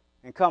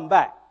and come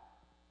back.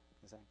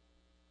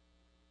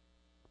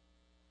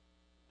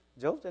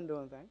 Joseph didn't do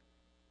anything.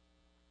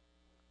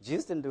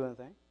 Jesus didn't do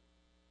anything.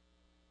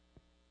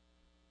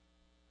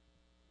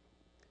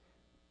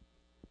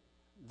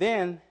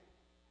 Then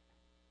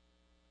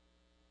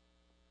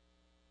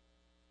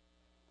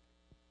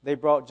they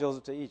brought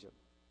Joseph to Egypt.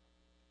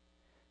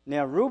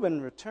 Now Reuben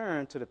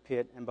returned to the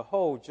pit, and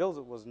behold,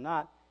 Joseph was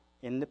not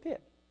in the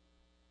pit.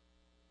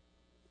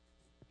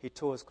 He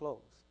tore his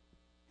clothes.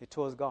 He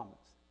tore his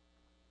garments.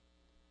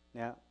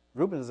 Now,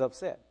 Reuben is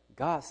upset.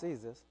 God sees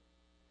this.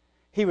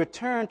 He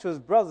returned to his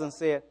brothers and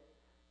said,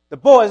 the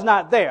boy is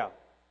not there.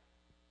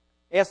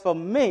 As for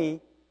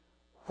me,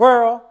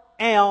 where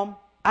am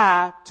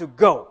I to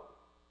go?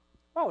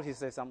 Why would he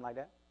say something like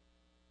that?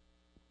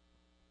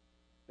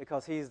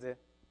 Because he's the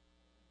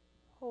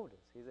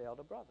oldest. He's the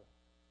elder brother.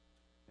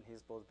 And he's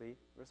supposed to be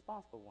the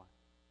responsible one.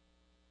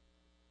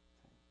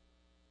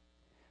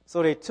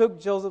 So they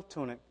took Joseph's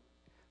tunic,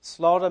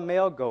 slaughtered a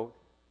male goat,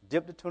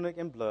 dipped the tunic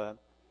in blood,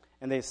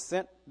 and they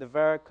sent the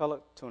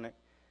varicolored tunic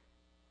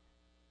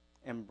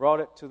and brought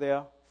it to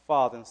their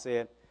father and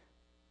said,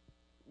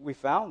 we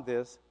found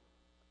this.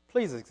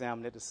 Please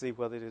examine it to see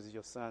whether it is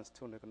your son's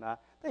tunic or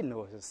not. They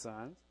know it's his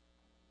son's.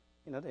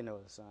 You know, they know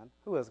it's his son.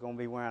 Who else is going to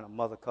be wearing a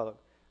mother-colored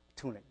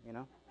tunic, you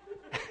know?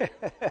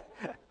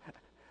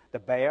 The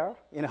bear,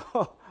 you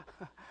know?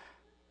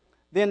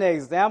 Then they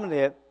examined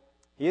it.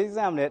 He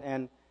examined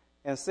it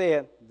and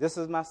said, this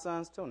is my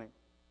son's tunic.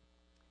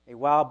 A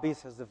wild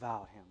beast has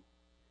devoured him.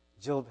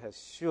 Joseph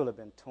has surely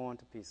been torn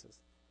to pieces.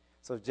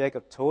 So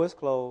Jacob tore his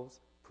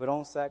clothes, put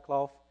on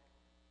sackcloth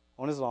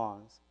on his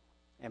loins,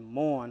 and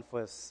mourned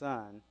for his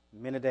son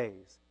many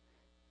days.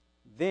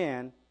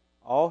 Then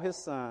all his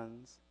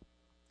sons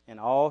and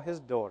all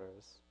his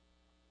daughters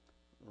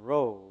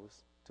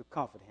rose to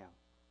comfort him.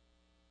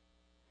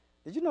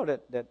 Did you know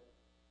that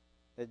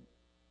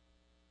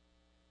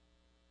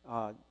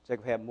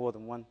Jacob had more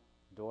than one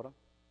daughter?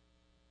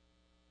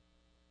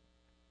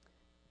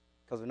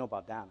 Because we know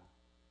about Dinah.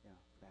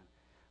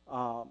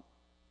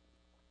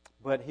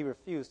 But he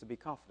refused to be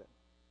comforted.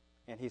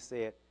 And he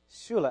said,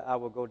 surely I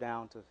will go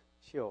down to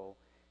Sheol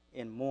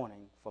in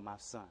mourning for my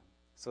son.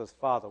 So his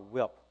father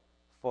wept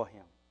for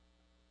him.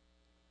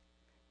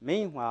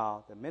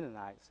 Meanwhile, the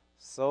Mennonites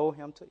sold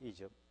him to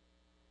Egypt,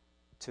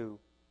 to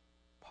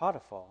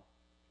Potiphar,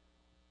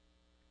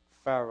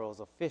 Pharaoh's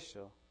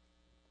official.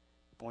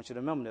 I want you to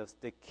remember this,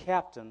 the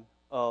captain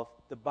of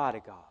the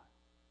bodyguard.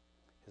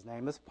 His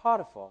name is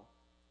Potiphar.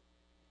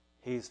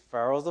 He's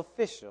Pharaoh's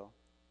official.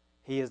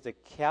 He is the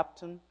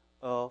captain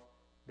of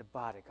the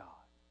bodyguard.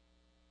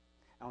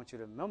 I want you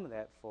to remember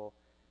that for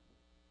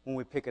when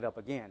we pick it up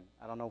again.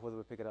 I don't know whether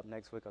we'll pick it up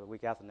next week or the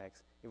week after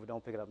next. If we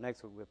don't pick it up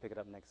next week, we'll pick it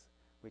up next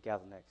week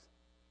after next.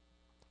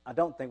 I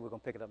don't think we're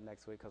going to pick it up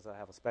next week because I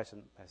have a special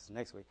message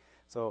next week.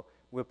 So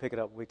we'll pick it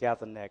up week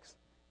after next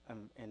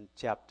in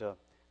chapter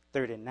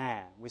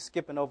 39. We're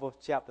skipping over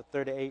chapter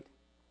 38.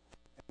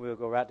 And we'll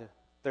go right to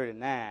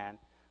 39,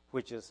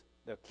 which is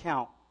the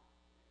account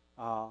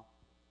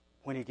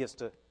when he gets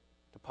to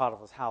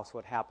Potiphar's house,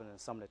 what happened, and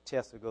some of the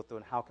tests we go through,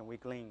 and how can we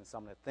glean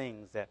some of the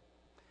things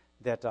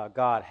that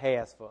God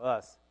has for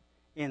us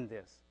in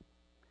this.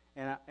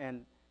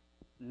 And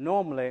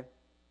normally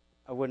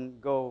I wouldn't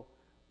go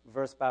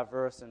verse by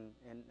verse and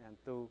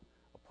through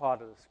a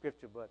part of the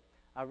scripture, but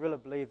I really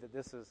believe that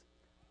this is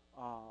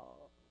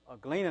a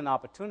gleaning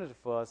opportunity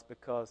for us,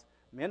 because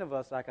many of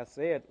us, like I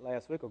said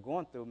last week, are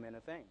going through many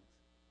things.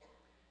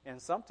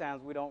 And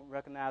sometimes we don't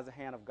recognize the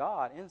hand of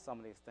God in some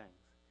of these things.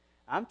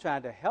 I'm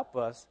trying to help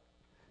us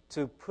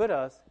to put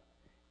us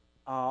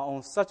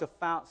on such a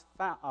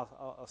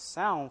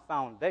sound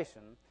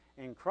foundation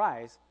in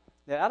Christ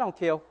that I don't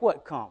care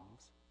what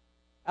comes.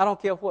 I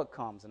don't care what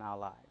comes in our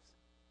lives.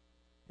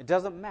 It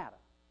doesn't matter.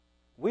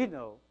 We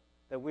know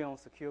that we're on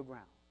secure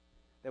ground,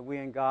 that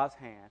we're in God's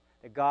hand,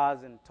 that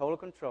God's in total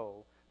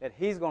control, that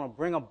He's going to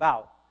bring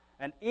about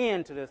an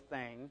end to this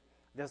thing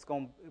that's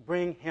going to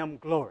bring Him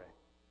glory.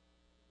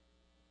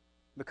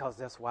 Because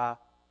that's why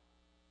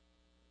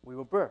we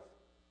were birthed,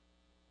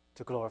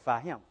 to glorify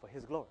Him, for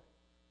His glory.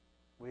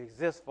 We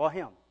exist for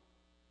Him.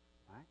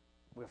 Right?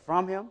 We're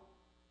from Him,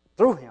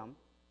 through Him,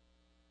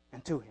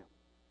 and to Him.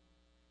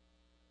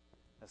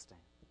 Let's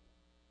stand.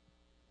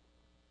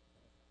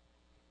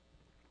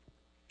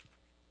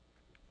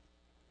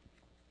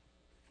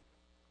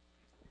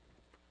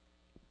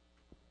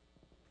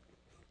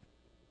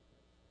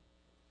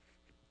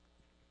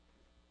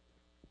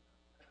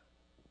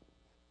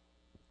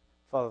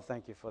 Father,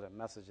 thank you for the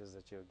messages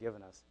that you've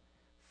given us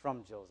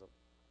from Joseph.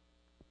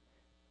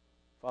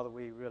 Father,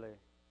 we really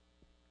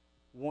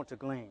want to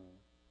glean.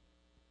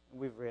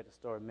 We've read the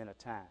story many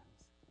times.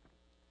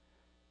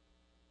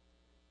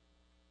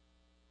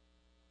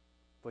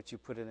 But you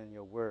put it in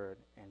your word,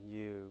 and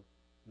you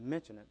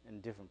mention it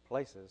in different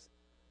places,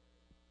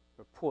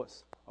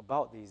 reports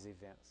about these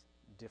events,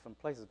 different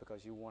places,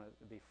 because you want it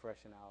to be fresh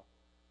in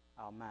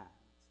our minds.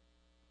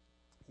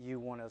 You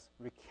want us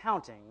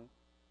recounting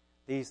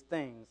these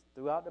things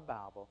throughout the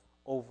Bible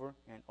over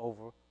and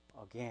over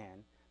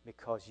again,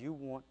 because you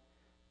want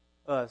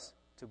us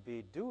to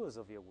be doers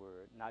of your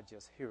word, not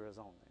just hearers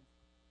only.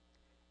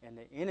 And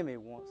the enemy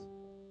wants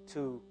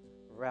to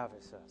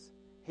ravish us.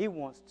 He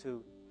wants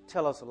to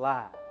tell us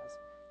lies.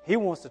 He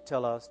wants to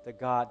tell us that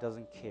God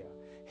doesn't care.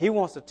 He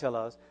wants to tell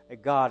us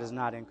that God is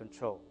not in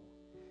control.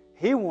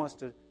 He wants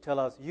to tell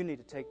us you need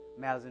to take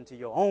matters into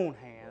your own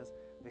hands,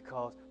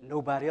 because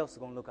nobody else is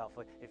going to look out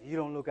for you. If you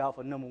don't look out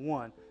for number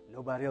one,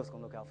 nobody else is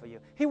going to look out for you.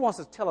 He wants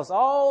to tell us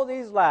all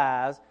these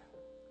lies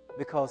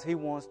because he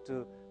wants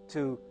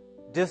to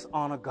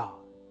dishonor God.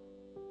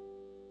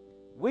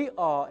 We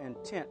are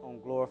intent on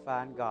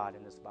glorifying God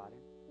in this body.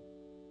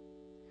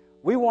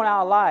 We want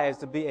our lives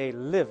to be a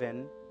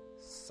living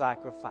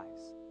sacrifice.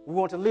 We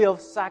want to live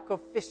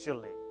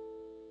sacrificially.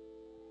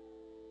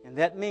 And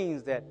that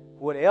means that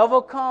whatever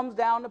comes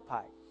down the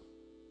pipe,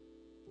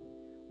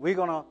 we're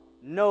going to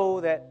know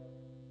that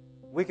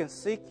we can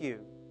seek you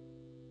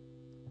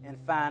and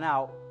find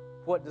out,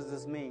 what does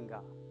this mean,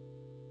 God?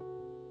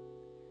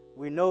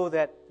 We know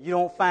that you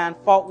don't find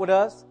fault with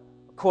us,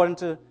 according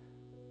to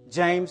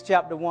James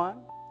chapter 1.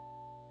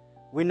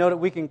 We know that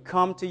we can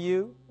come to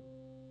you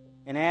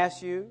and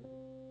ask you,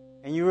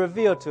 and you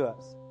reveal to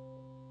us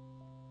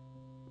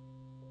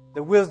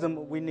the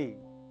wisdom we need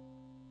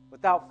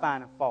without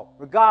finding fault,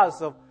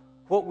 regardless of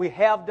what we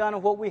have done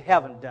and what we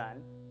haven't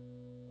done.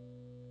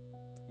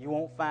 You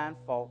won't find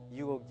fault.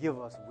 You will give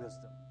us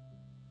wisdom.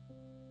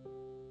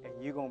 And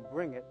you're going to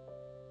bring it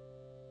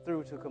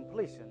through to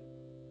completion.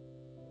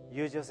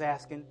 You're just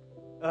asking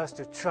us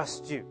to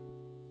trust you.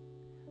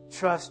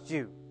 Trust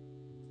you.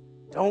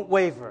 Don't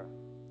waver.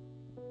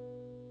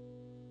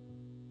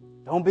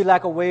 Don't be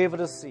like a wave of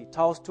the sea,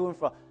 tossed to and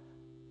fro.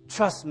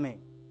 Trust me.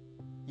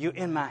 You're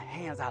in my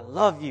hands. I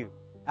love you.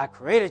 I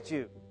created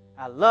you.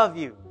 I love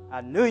you.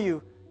 I knew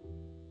you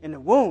in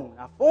the womb.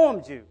 I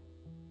formed you.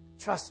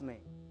 Trust me.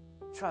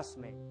 Trust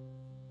me.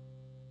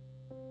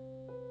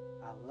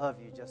 I love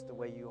you just the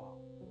way you are.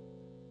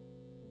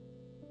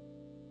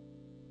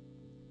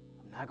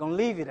 I'm not going to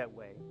leave you that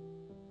way,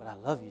 but I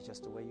love you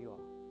just the way you are.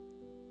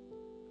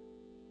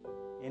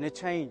 Any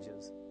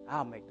changes,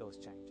 I'll make those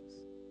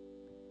changes.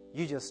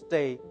 You just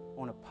stay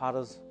on the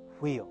potter's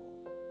will.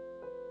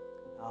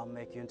 I'll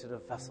make you into the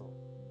vessel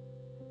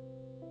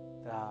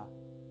that I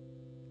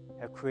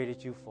have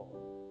created you for.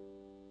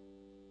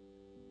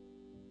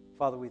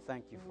 Father, we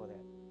thank you for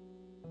that.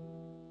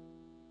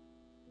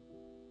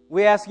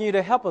 We're asking you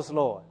to help us,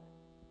 Lord.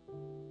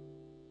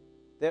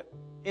 That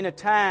in the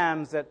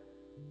times that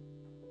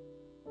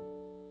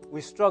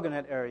we struggle in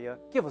that area,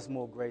 give us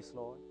more grace,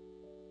 Lord.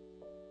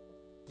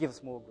 Give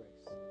us more grace.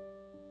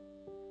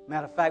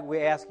 Matter of fact,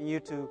 we're asking you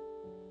to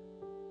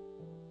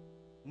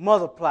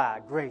multiply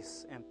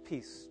grace and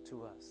peace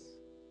to us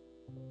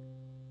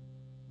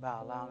by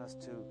allowing us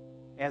to,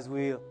 as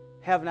we're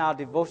having our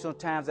devotional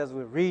times, as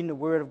we're reading the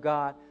Word of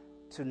God,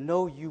 to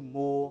know you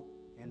more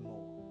and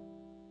more.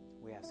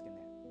 We're asking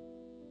that.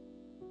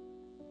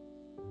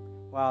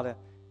 While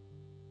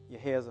your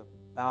heads are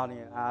bowed and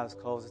your eyes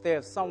closed, if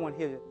there's someone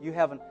here, you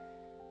haven't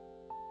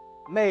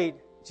made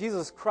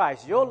Jesus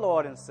Christ your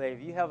Lord and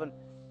Savior, you haven't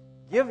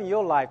given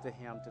your life to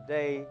Him,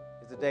 today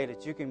is the day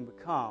that you can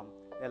become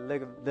that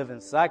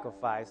living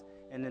sacrifice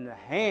and in the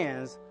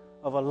hands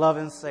of a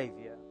loving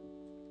Savior.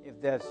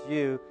 If that's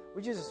you,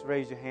 would you just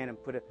raise your hand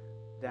and put it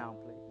down,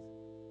 please?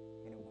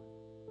 Anyone?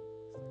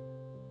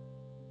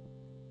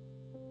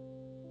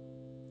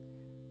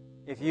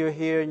 If you're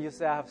here and you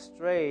say, I've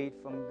strayed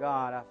from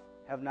God, I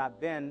have not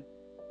been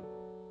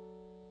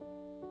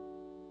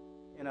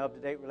in an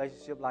up-to-date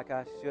relationship like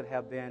I should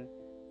have been,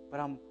 but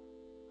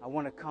I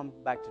want to come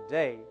back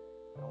today.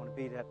 I want to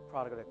be that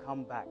prodigal that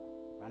come back,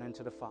 run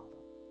into the Father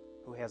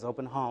who has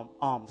open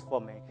arms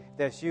for me. If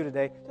that's you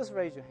today, just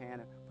raise your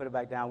hand and put it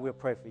back down. We'll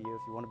pray for you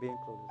if you want to be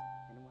included.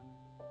 Anyone?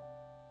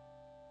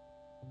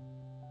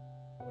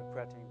 Will the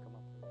prayer team come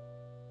up?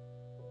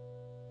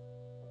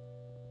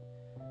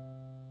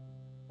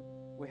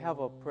 We have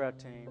a prayer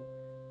team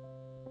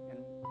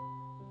and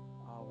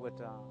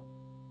with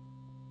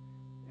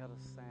Elder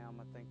Sam,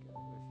 I think,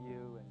 with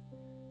you, and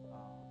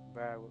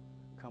Barry will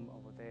come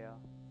over there.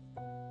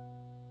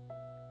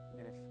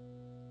 And if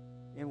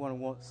anyone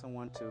wants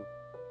someone to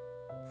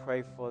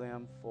pray for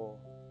them for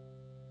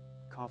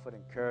comfort,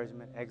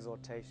 encouragement,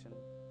 exhortation,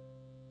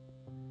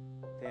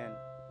 then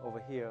over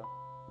here,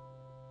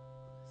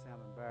 Sam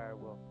and Barry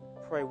will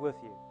pray with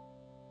you.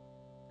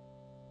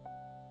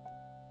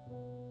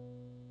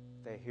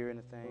 If they hear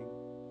anything,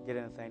 get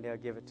anything, they'll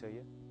give it to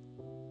you.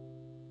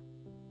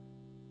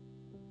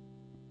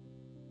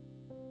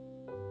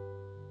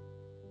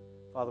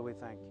 Father, we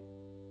thank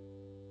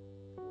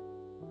you.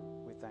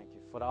 We thank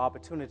you for the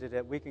opportunity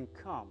that we can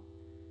come,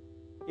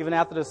 even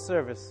after the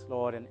service,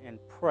 Lord, and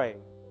pray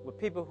with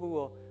people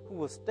who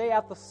will stay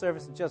after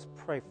service and just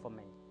pray for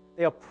me.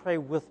 They'll pray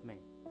with me.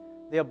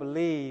 They'll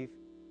believe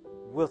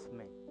with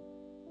me.